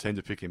sense for a team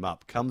to pick him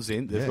up. Comes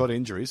in, they've got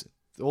injuries.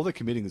 All they're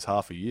committing is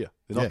half a year.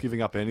 They're not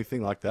giving up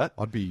anything like that.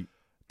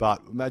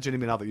 But imagine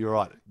him another. You're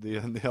right.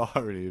 The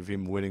irony of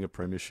him winning a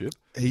premiership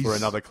for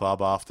another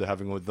club after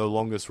having the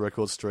longest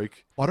record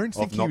streak. I don't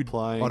think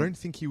playing. I don't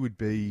think he would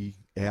be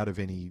out of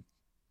any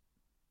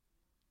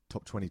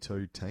top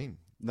 22 team.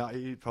 No,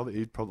 he'd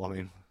probably. I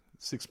mean,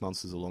 6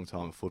 months is a long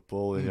time in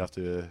football, and you have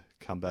to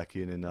come back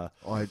in and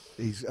get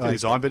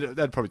his own. But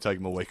that'd probably take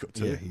him a week or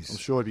two. Yeah, I'm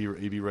sure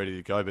he'd be ready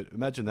to go. But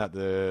imagine that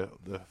the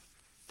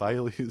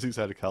failures he's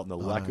had at Carlton, the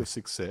lack of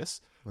success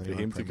for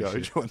him to go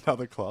to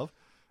another club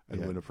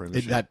and win a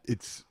premiership.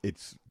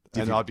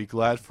 And I'd be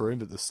glad for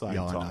him at the same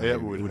time.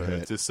 It would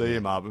hurt to see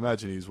him up.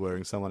 Imagine he's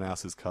wearing someone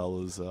else's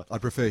colours.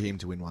 I'd prefer him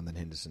to win one than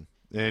Henderson.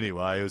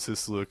 Anyway, it was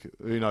just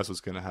who knows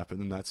what's going to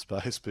happen in that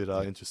space, but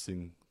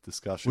interesting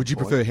discussion. Would you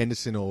prefer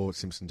Henderson or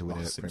Simpson to win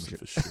a Simpson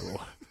premiership? For sure.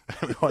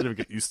 We might even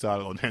get you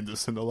started on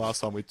Henderson. The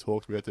last time we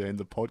talked, we had to end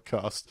the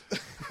podcast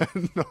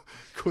and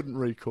couldn't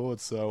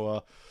record.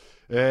 So,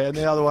 and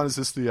the other one is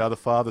just the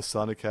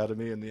Father-Son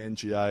Academy and the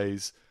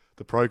NGAs.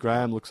 The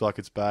program looks like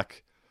it's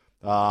back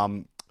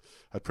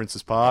at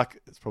Princes Park.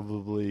 It's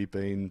probably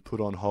been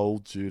put on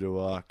hold due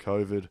to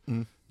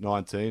COVID-19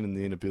 and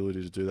the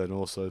inability to do that, and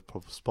also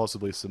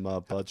possibly some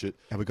budget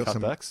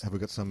cutbacks. Have we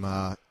got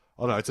some?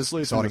 I don't know. It just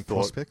leaves me Exciting with thought.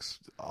 prospects.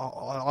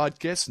 I'd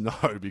guess no,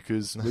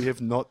 because we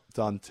have not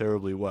done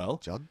terribly well.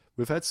 Judd?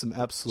 We've had some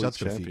absolute Judd's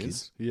got a few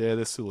champions. kids. Yeah,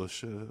 they're still a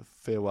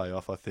fair way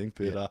off, I think.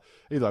 But Yeah.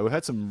 either way, we've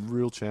had some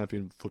real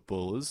champion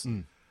footballers,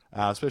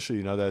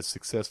 especially, those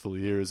successful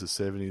eras, the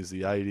 70s,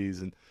 the 80s,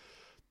 and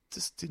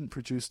just didn't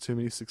produce too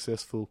many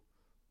successful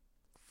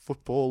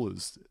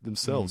footballers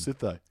themselves, did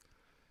they?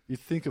 You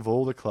think of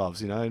all the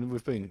clubs, and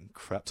we've been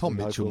crap. Tom to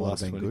them over Mitchell the might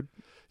last have been 20 good.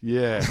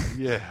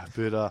 Yeah,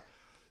 but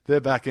they're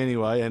back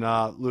anyway. And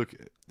look,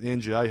 the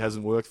NGA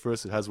hasn't worked for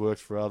us. It has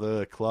worked for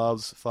other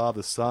clubs.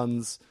 Father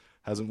Sons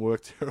hasn't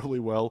worked terribly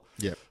well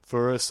Yep.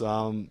 for us.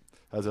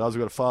 As it has,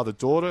 we've got a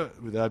father-daughter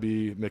with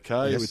Abby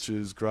McKay, Yes. which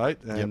is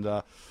great.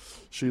 And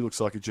she looks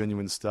like a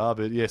genuine star.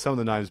 But yeah, some of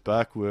the names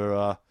back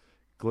were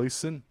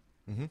Gleason,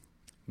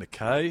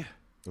 McKay,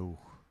 Ooh.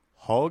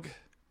 Hogg,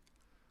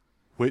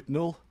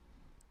 Whitnell,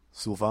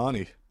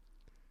 Silvani.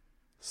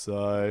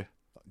 So,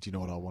 Do you know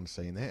what I want to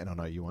see in there? And I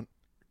know you want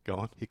go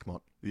on.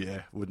 Hickmott.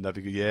 Yeah, wouldn't that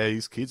be good? Yeah,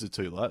 his kids are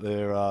too late.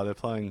 They're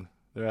playing.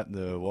 They're out in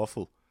the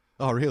waffle.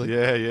 Oh, really?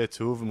 Yeah.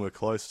 Two of them were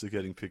close to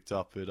getting picked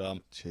up, but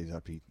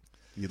Jeez,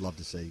 you'd love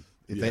to see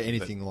if yeah, they're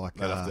anything like.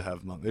 they'd have to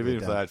have money, even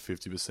if they had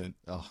 50%.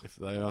 Oh. If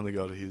they only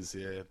got his,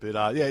 yeah.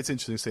 But yeah, it's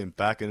interesting to see him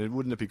back, and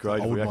wouldn't it be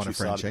great I if we wouldn't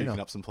actually mind a started Franchino. picking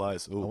up some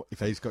players? Ooh. If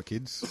he's got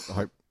kids,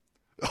 I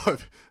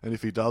hope. And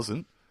if he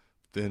doesn't,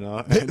 then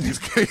Andy's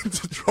keen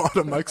to try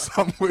to make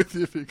some with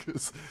you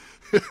because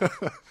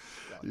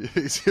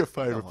he's your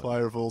favourite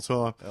player of all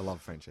time. I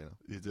love Franchino.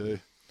 You do.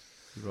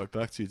 He wrote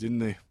back to you,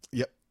 didn't he?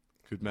 Yep.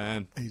 Good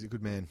man. He's a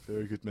good man.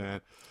 Very good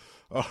man.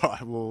 All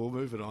right, well, we'll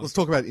move it on. Let's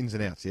talk about ins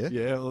and outs, yeah?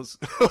 Yeah,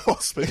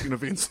 speaking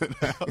of ins and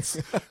outs,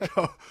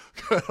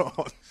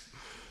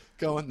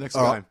 go on, next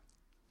All game. right.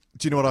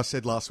 Do you know what I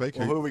said last week?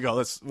 Well, who have we got?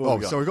 What have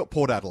we got? So we've got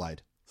Port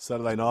Adelaide.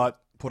 Saturday night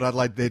Port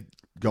Adelaide, they're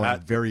going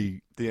At-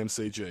 very, the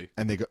MCG.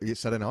 and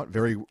Saturday night,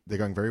 they're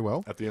going very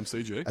well At the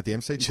MCG. at the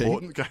MCG.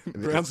 Important game.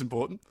 Ground's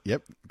important.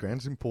 Yep,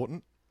 ground's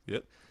important.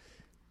 Yep.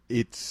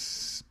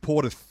 It's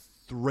Port are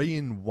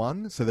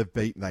 3-1, so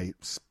they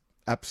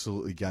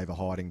absolutely gave a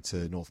hiding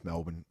to North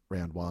Melbourne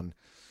round one.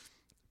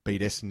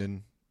 Beat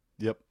Essendon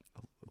Yep.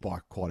 by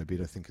quite a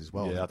bit, I think, as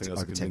well. Yeah, I think that was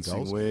a over 10 convincing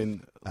goals.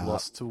 win.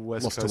 Lost to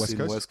West lost to Coast West in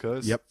Coast. West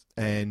Coast. Yep,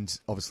 and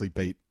obviously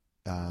beat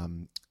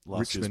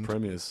Last year's Richmond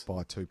premiers.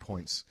 by 2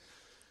 points,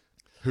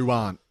 who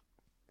aren't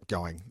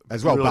going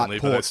as well. But Brilliantly,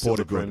 they're still Port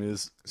are the good.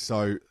 premiers.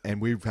 So,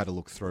 and we've had a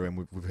look through,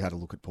 and we've had a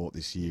look at Port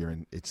this year,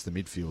 and it's the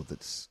midfield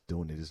that's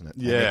doing it, isn't it?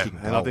 And they're Yeah, kicking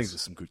and I think goals.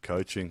 there's some good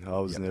coaching. I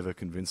was Yep. never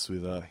convinced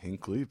with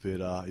Hinkley,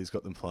 but he's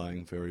got them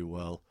playing very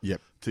well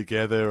Yep.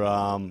 together.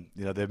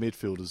 Their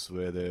midfield is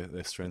where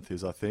their strength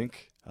is, I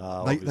think. They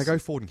Obviously- go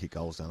forward and kick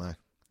goals, don't they?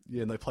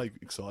 Yeah, and they play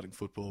exciting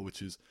football,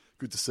 which is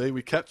good to see.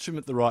 We captured them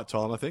at the right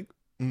time, I think.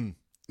 Mm.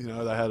 It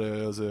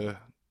was a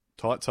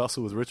tight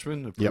tussle with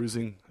Richmond, a Yep.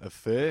 bruising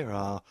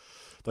affair.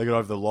 They got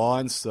over the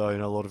line, so a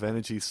lot of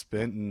energy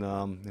spent, and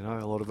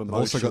a lot of They've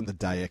emotion. also got the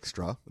day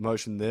extra.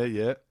 Emotion there,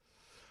 yeah.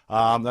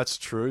 That's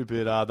true,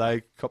 but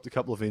they copped a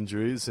couple of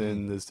injuries,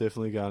 and there's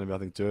definitely going to be, I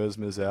think,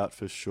 Dersmer's out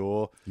for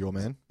sure. Your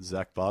man.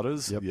 Zach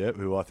Butters, Yep.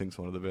 who I think is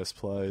one of the best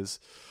players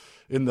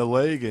in the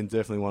league, and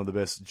definitely one of the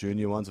best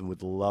junior ones, and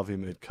would love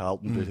him at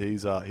Carlton, but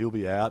he'll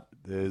be out.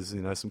 There's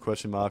some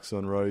question marks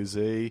on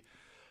Rosie.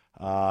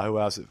 Who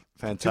else? Do you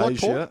Fantasia. like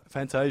Port?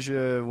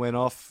 Fantasia went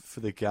off for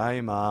the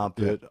game, but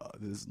it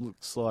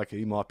looks like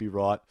he might be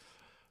right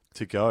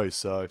to go.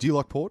 So, Do you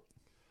like Port?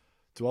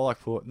 do I like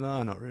Port?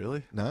 No, not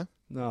really. No?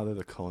 No, they're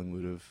the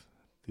Collingwood of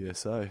the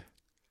SA.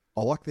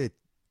 I like their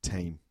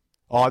team.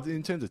 Oh,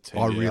 in terms of team,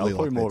 I yeah, really probably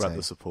like more their about team.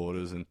 the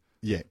supporters and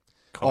Yeah.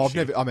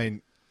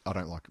 Koshi. I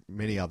don't like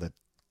many other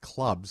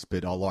clubs,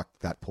 but I like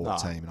that Port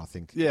team, and I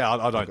think Yeah, I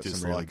they've don't got some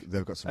dislike.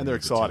 they've got some And they're really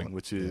good exciting, talent.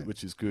 which is Yeah.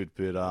 which is good.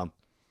 But I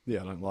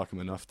don't like them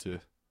enough to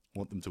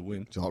want them to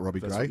win. Do you like Robbie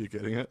That's Gray what you're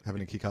getting at.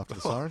 having a kick after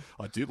the siren?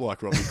 I did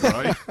like Robbie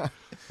Gray.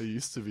 He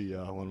used to be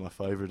one of my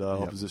favourite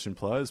opposition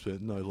players,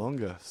 but no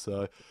longer.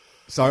 So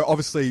So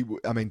obviously,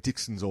 I mean,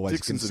 Dixon's always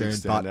Dixon's a big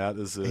concerned, but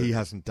standout as a, he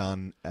hasn't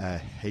done a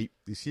heap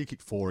this year.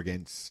 Kicked 4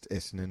 against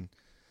Essendon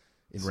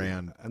in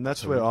round. and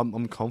that's 2. where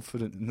I'm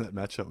confident in that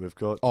matchup we've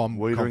got. Oh, I'm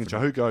Wiedering,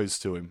 confident. who goes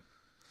to him?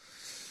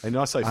 And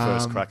I say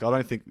first Um, crack. I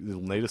don't think they'll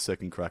need a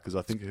second crack because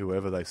I think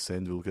whoever they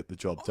send will get the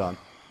job done.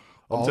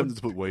 I'm I'd- tempted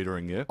to put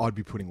Wiedering, yeah. I'd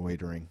be putting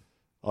Wiedering.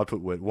 I'd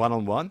put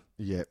one-on-one.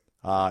 Yeah.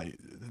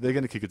 They're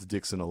going to kick it to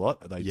Dixon a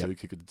lot. They Yep. do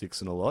kick it to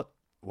Dixon a lot.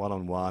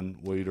 One-on-one,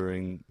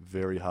 Wiedering,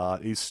 very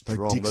hard. He's Though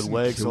strong. The Dixon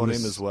legs killed on us-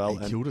 him as well. He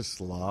And killed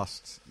us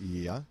last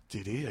year.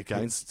 did he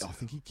against? I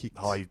think he kicked.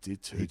 Oh, he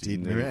did too. he did,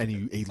 didn't remember?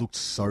 And he looked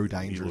so He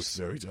dangerous.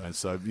 looked very dangerous.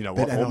 So But- and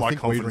all I my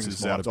think confidence Wiedering's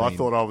is might out. have I been-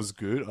 thought I was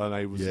good, and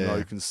I was Yeah.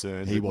 no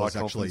concern. He but my was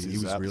actually. confidence He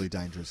is was zapped. really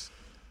dangerous.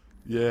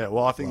 Yeah,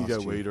 well, I think you go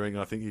last year. Wiedering.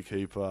 I think you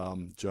keep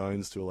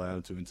Jones to allow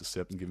him to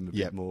intercept and give him a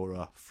Yep. bit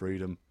more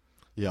freedom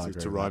Yeah, I to agree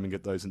with roam that. and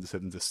get those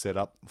intercepts to set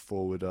up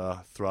forward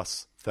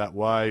thrusts that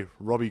way.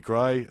 Robbie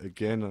Gray,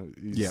 again,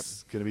 he's Yep.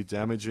 going to be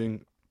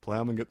damaging.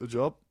 Plowman get the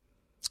job?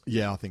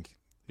 Yeah, I think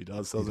He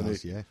does, he doesn't he?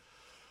 does.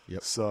 Yeah.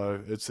 Yep.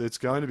 So it's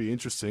going to be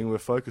interesting. We're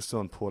focused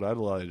on Port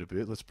Adelaide a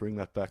bit. Let's bring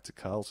that back to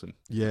Carlton.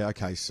 Yeah.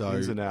 Okay. So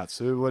Ins and outs.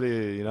 So what do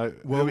you know?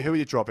 Well, who are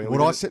you dropping?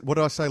 what I said. What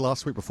did I say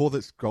last week before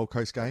this Gold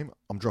Coast game?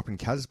 I'm dropping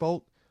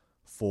Casbolt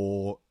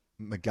for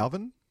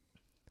McGovern.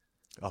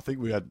 I think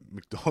we had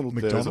McDonald.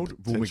 McDonald,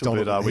 but we he's know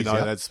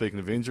out. that speaking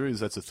of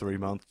injuries, that's a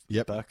 3-month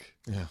back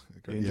Yeah.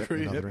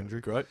 injury. Another injury.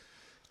 Great.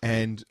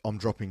 And I'm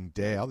dropping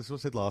Dow. This is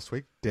what I said last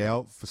week.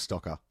 Dow for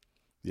Stocker.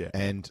 Yeah.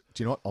 And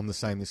do you know what? I'm the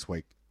same this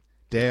week.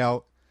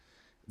 Dow,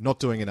 not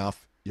doing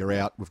enough. You're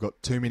out. We've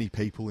got too many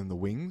people in the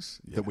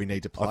wings that we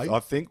need to play. I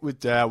think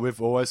with Dow,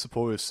 we've always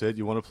supported, we've said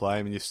you want to play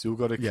him and you've still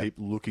got to keep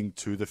looking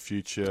to the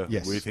future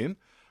with him.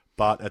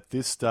 But at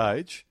this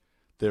stage,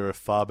 there are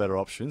far better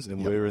options,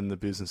 and we're in the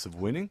business of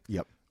winning.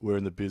 Yep. We're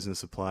in the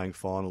business of playing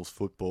finals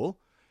football.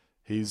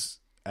 His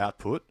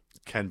output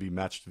can be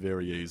matched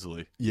very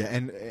easily. Yeah,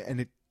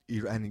 and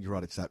you're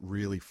right. It's that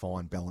really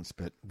fine balance,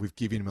 but we've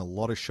given him a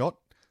lot of shots.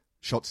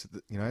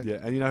 Yeah,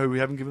 and you know who we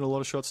haven't given a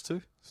lot of shots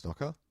to?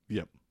 Stocker.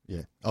 Yep.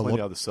 Yeah,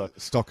 Plenty other stuff.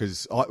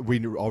 Stockers. I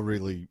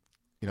really,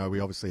 we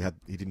obviously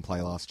he didn't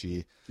play last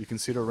year. You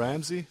consider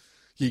Ramsey?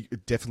 You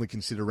definitely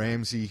consider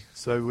Ramsey.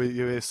 So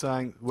we're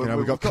saying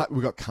we've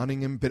got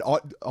Cunningham, but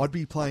I'd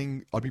be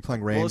playing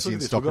Ramsey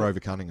and Stocker over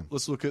Cunningham.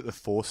 Let's look at the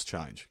force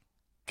change.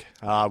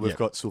 We've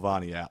got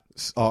Silvani out.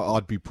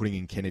 I'd be putting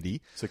in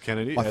Kennedy. So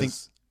Kennedy, I think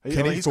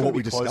Kennedy for what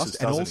we discussed,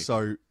 and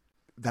also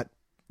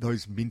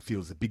those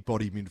midfielders, the big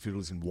body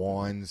midfielders in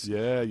Wines.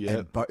 Yeah.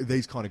 And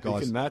these kind of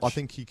guys, I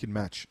think he can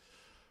match.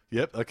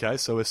 Yep. Okay.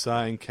 So we're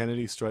saying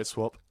Kennedy straight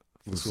swap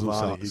for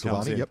Silvani. He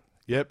comes in.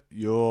 Yep.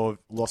 You're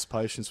lost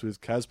patience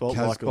with Casbolt,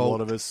 like a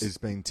lot of us has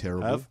been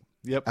terrible. Have.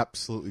 Yep.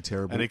 Absolutely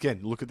terrible. And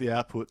again, look at the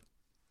output.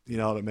 You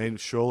know what I mean?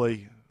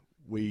 Surely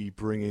we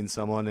bring in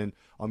someone, and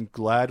I'm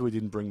glad we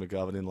didn't bring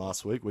McGovern in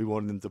last week. We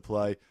wanted him to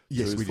play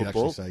yes, we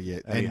football, did actually say, yeah.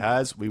 And he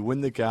has. We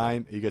win the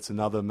game. He gets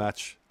another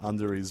match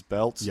under his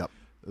belt. Yep.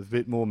 A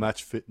bit more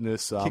match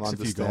fitness,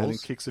 understanding.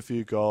 Kicks a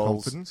few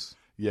goals. Confidence.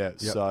 Yeah. Yep.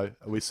 So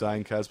are we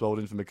saying Casbolt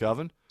in for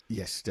McGovern?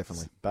 Yes,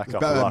 definitely. Back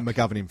up Ruck.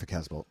 McGovern in for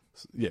Casbolt.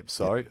 Yep,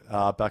 sorry.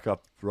 Back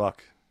up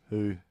Ruck,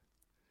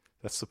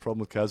 that's the problem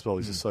with Casbolt.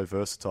 He's just so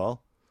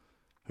versatile.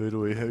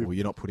 Well,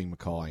 you're not putting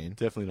Mackay in.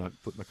 Definitely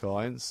don't put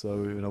Mackay in. So,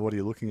 what are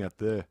you looking at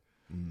there?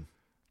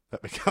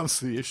 That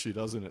becomes the issue,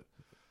 doesn't it?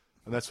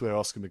 And that's where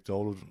Oscar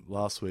McDonald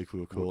last week we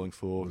were calling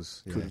for.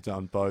 Could have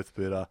done both,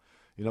 but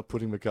you're not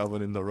putting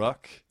McGovern in the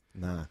ruck.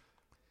 No.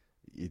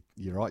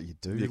 You're right, you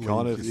do. You're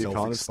kind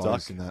of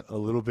stuck in that a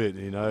little bit.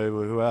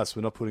 Who else?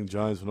 We're not putting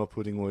Jones. We're not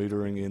putting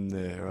Wiedering in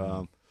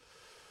there.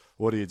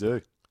 What do you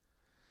do?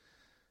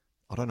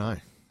 I don't know.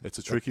 It's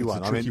a tricky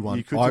one.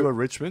 You could do a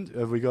Richmond.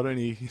 Have we got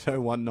any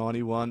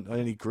 191,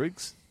 any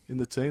Griggs in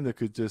the team that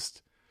could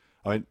just...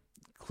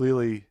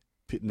 clearly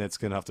Pitnet's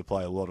going to have to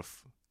play a lot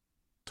of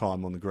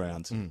time on the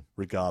ground,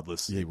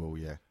 regardless. Yeah, well,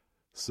 yeah.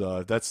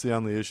 So that's the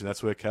only issue.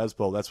 That's where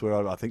Casbolt, that's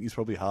where I think he's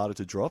probably harder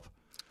to drop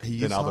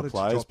than other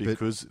players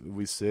because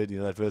we said,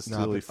 that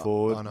versatility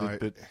forward. I know.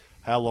 But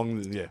how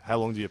long do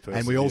you persevere?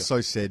 And we also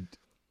said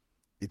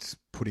it's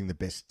putting the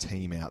best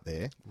team out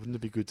there. Wouldn't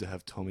it be good to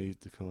have Tommy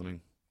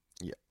DeConning?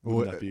 Yeah.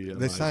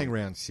 They're saying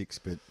round 6,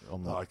 but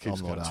I'm not. It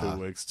keeps going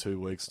 2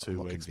 weeks.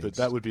 But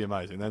that would be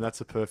amazing. And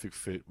that's a perfect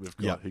fit we've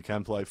got. He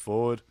can play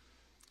forward.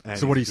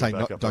 So what are you saying?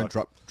 Don't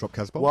drop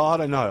Casbolt? Well, I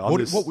don't know.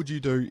 What would you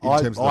do in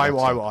terms of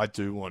I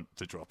do want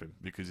to drop him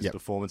because his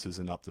performance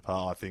isn't up to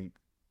par. I think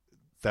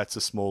that's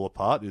a smaller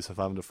part is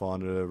having to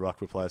find a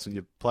ruck replacement.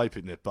 You play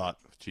Pitnet, but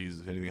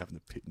Jesus, if anything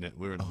happened to Pitnet,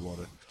 we're in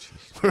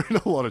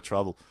a lot of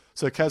trouble.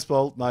 So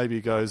Casbolt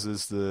maybe goes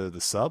as the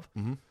sub.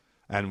 Mm-hmm.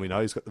 And we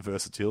know he's got the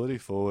versatility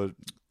forward.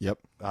 Yep.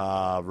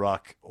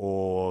 Ruck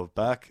or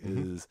back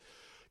is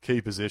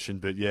key position.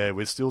 But,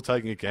 we're still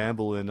taking a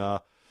gamble, and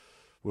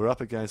we're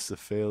up against a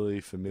fairly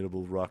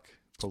formidable ruck,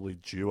 probably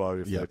duo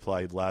if they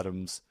played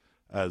Laddams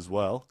as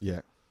well.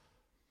 Yeah.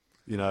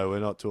 We're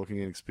not talking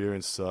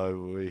inexperience,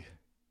 so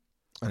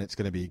and it's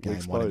going to be a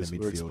game one in the midfield.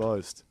 We're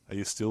exposed. Are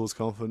you still as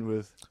confident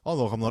with? Oh,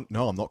 look, I'm not.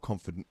 No, I'm not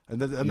confident. And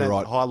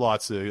that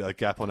highlights a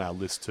gap on our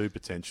list too,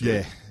 potentially.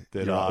 Yeah,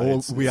 that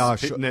we are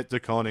Pitnet,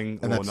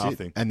 DeConning, or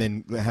nothing. It. And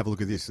then have a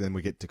look at this. Then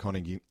we get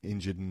DeConning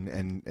injured,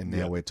 and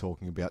now we're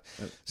talking about.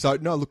 So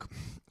no, look.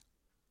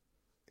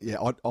 Yeah,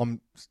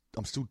 I'm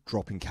still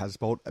dropping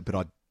Casbolt,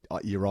 but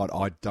you're right.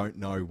 I don't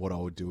know what I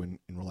would do in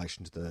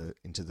relation to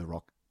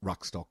the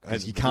ruck stock.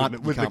 And you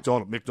can't with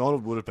McDonald.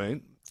 McDonald would have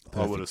been.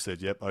 Perfect. I would have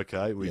said, "Yep,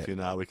 okay, we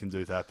can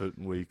do that," but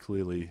we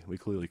clearly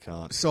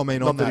can't. So I mean,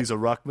 not that he's a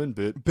ruckman,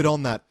 but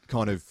on that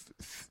kind of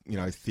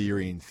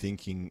theory and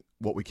thinking,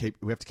 we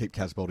have to keep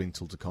Casbolt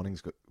until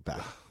DeConning's got back.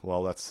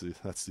 Well, that's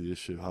the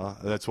issue, huh?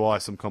 That's why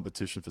some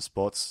competition for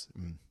spots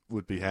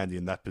would be handy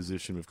in that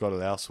position. We've got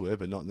it elsewhere,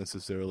 but not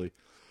necessarily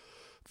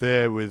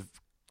there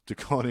with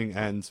DeConning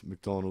and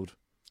McDonald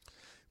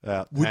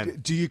out.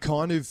 Do you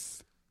kind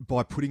of,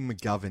 by putting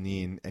McGovern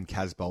in and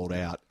Casbolt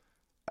out?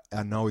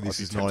 I know this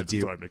is not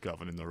ideal. Throw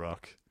McGovern in the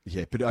ruck.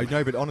 Yeah, but I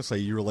know. But honestly,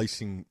 you're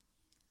releasing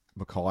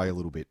Mackay a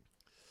little bit.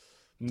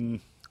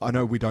 I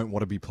know we don't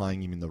want to be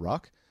playing him in the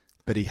ruck,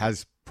 but he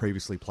has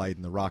previously played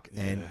in the ruck,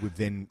 and we've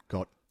then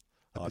got...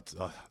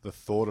 The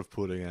thought of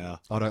putting our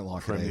I don't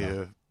like it either.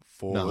 premier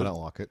forward, No, I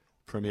don't like it.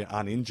 premier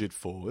uninjured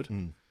forward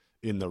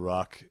in the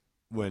ruck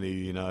when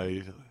he,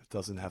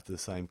 doesn't have the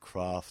same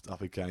craft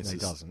up against He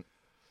us. doesn't.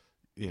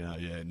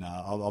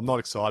 I'm not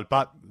excited,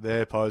 but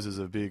there poses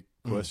a big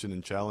question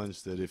and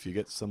challenge that if you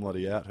get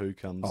somebody out, who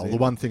comes in? The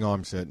one thing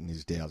I'm certain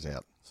is Dow's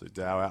out. So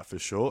Dow out for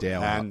sure,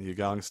 Dow and you're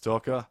going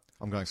Stocker,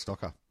 I'm going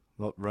Stocker.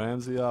 not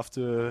Ramsey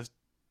after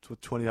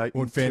 28 Well,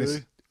 in and fairness,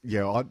 2. yeah,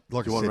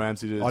 Do you want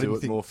Ramsey to I do didn't it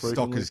think more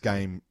frequently? Stocker's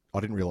game, I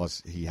didn't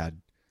realise he had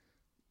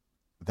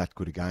that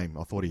good a game.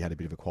 I thought he had a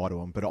bit of a quieter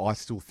one, but I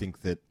still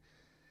think that...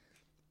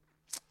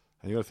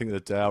 And you got to think of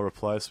the Dow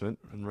replacement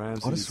and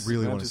Ramsey. I just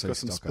really want to see got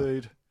some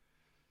Stocker. speed.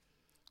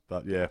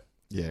 But yeah,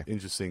 Yeah.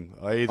 interesting.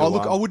 Either Oh,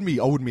 look, one. I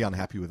wouldn't be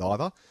unhappy with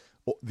either.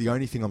 The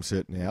only thing I'm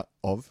certain out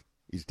of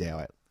is Dow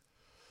out.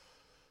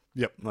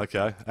 Yep,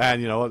 okay.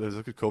 And you know what? There's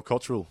a good call.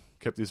 Cottrell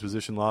kept his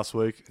position last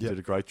week. Yep. Did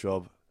a great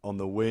job on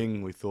the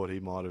wing. We thought he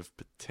might have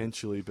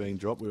potentially been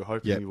dropped. We were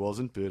hoping Yep. he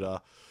wasn't,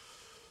 but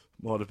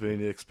might have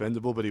been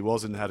expendable, but he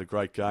wasn't and had a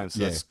great game.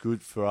 So Yeah. it's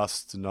good for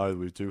us to know that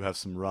we do have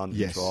some run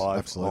Yes, and drive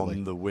absolutely.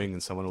 on the wing,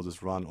 and someone will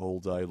just run all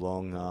day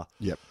long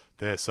Yep.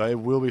 there. So it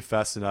will be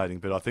fascinating,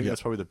 but I think Yep.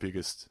 that's probably the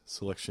biggest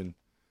selection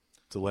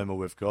dilemma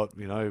we've got.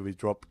 We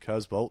drop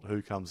Casbolt,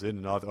 who comes in,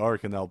 and I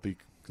reckon they'll be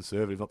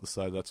conservative. Not to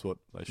say that's what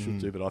they should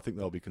do, but I think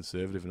they'll be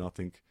conservative, and I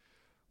think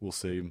we'll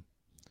see him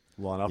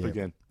line up Yeah.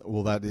 again,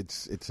 Well,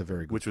 it's a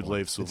very good which would point.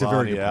 leave It's a very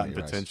Silvani good out point and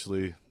you raised.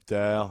 potentially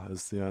Dow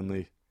as the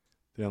only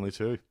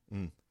two.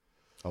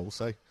 I will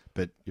say,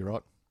 but you're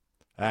right.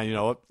 And you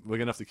know what? We're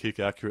going to have to kick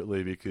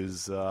accurately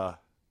because, geez,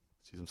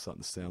 I'm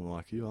starting to sound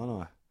like you,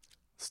 aren't I?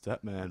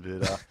 Stat man,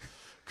 but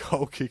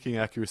goal kicking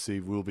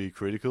accuracy will be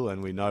critical,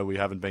 and we know we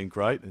haven't been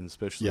great, and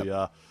especially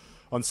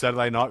on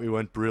Saturday night we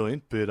weren't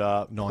brilliant. But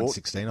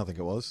 9-16, I think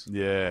it was.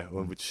 yeah,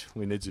 which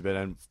we need to better.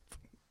 And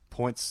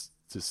points,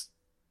 just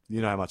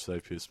you know how much they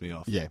piss me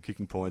off. Yeah.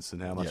 Kicking points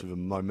and how much Yep. of a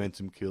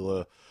momentum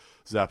killer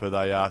zapper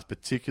they are,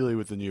 particularly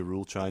with the new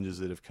rule changes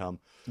that have come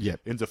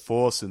Yep. into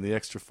force and the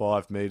extra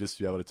 5 metres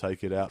to be able to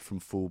take it out from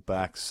full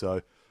back.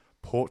 So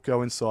Port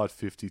go inside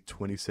 50,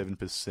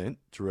 27%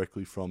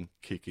 directly from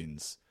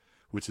kick-ins,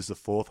 which is the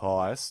 4th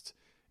highest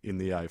in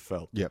the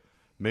AFL. Yep.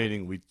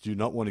 Meaning we do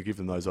not want to give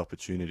them those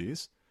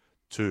opportunities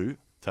to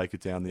take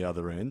it down the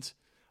other end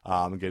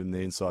and get in the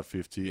inside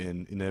 50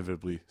 and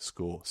inevitably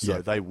score. So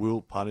Yep. they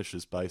will punish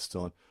us based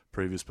on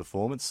previous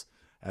performance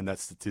and that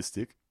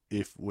statistic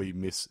if we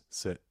miss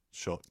set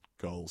shot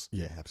goals.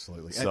 Yeah,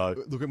 absolutely. So-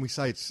 And, look, and we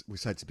say it's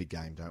a big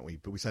game, don't we?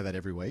 But we say that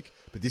every week.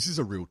 But this is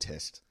a real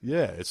test.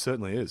 Yeah, it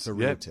certainly is. It's a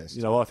real test.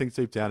 You know, I think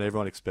deep down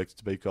everyone expected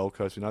to beat Gold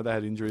Coast. We know they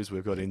had injuries.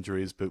 We've got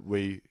injuries, but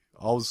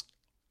I was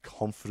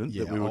confident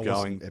Yeah, that we were I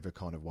going wasn't ever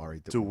kind of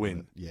worried that to we win.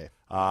 weren't. Yeah.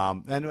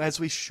 and as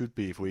we should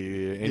be if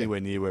we're anywhere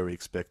near where we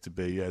expect to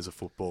be as a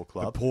football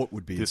club. But Port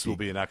would be This will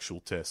be an actual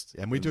test.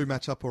 And we do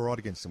match up all right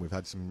against them. We've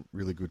had some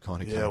really good kind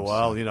of games. Yeah,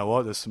 well, you know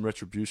what? There's some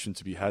retribution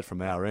to be had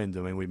from our end.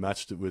 I mean, we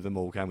matched it with them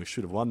all game. We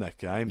should have won that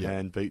game Yeah.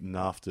 and beaten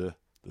after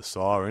the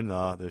siren.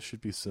 There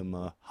should be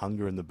some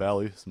hunger in the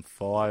belly, some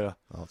fire.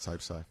 Let's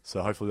hope so.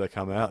 So hopefully they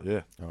come out,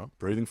 All right.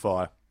 breathing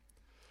fire.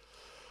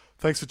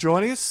 Thanks for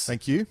joining us.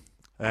 Thank you.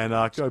 And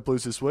go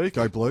Blues this week.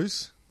 Go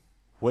Blues.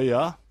 We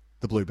are.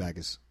 The Blue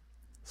Baggers.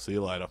 See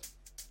you later.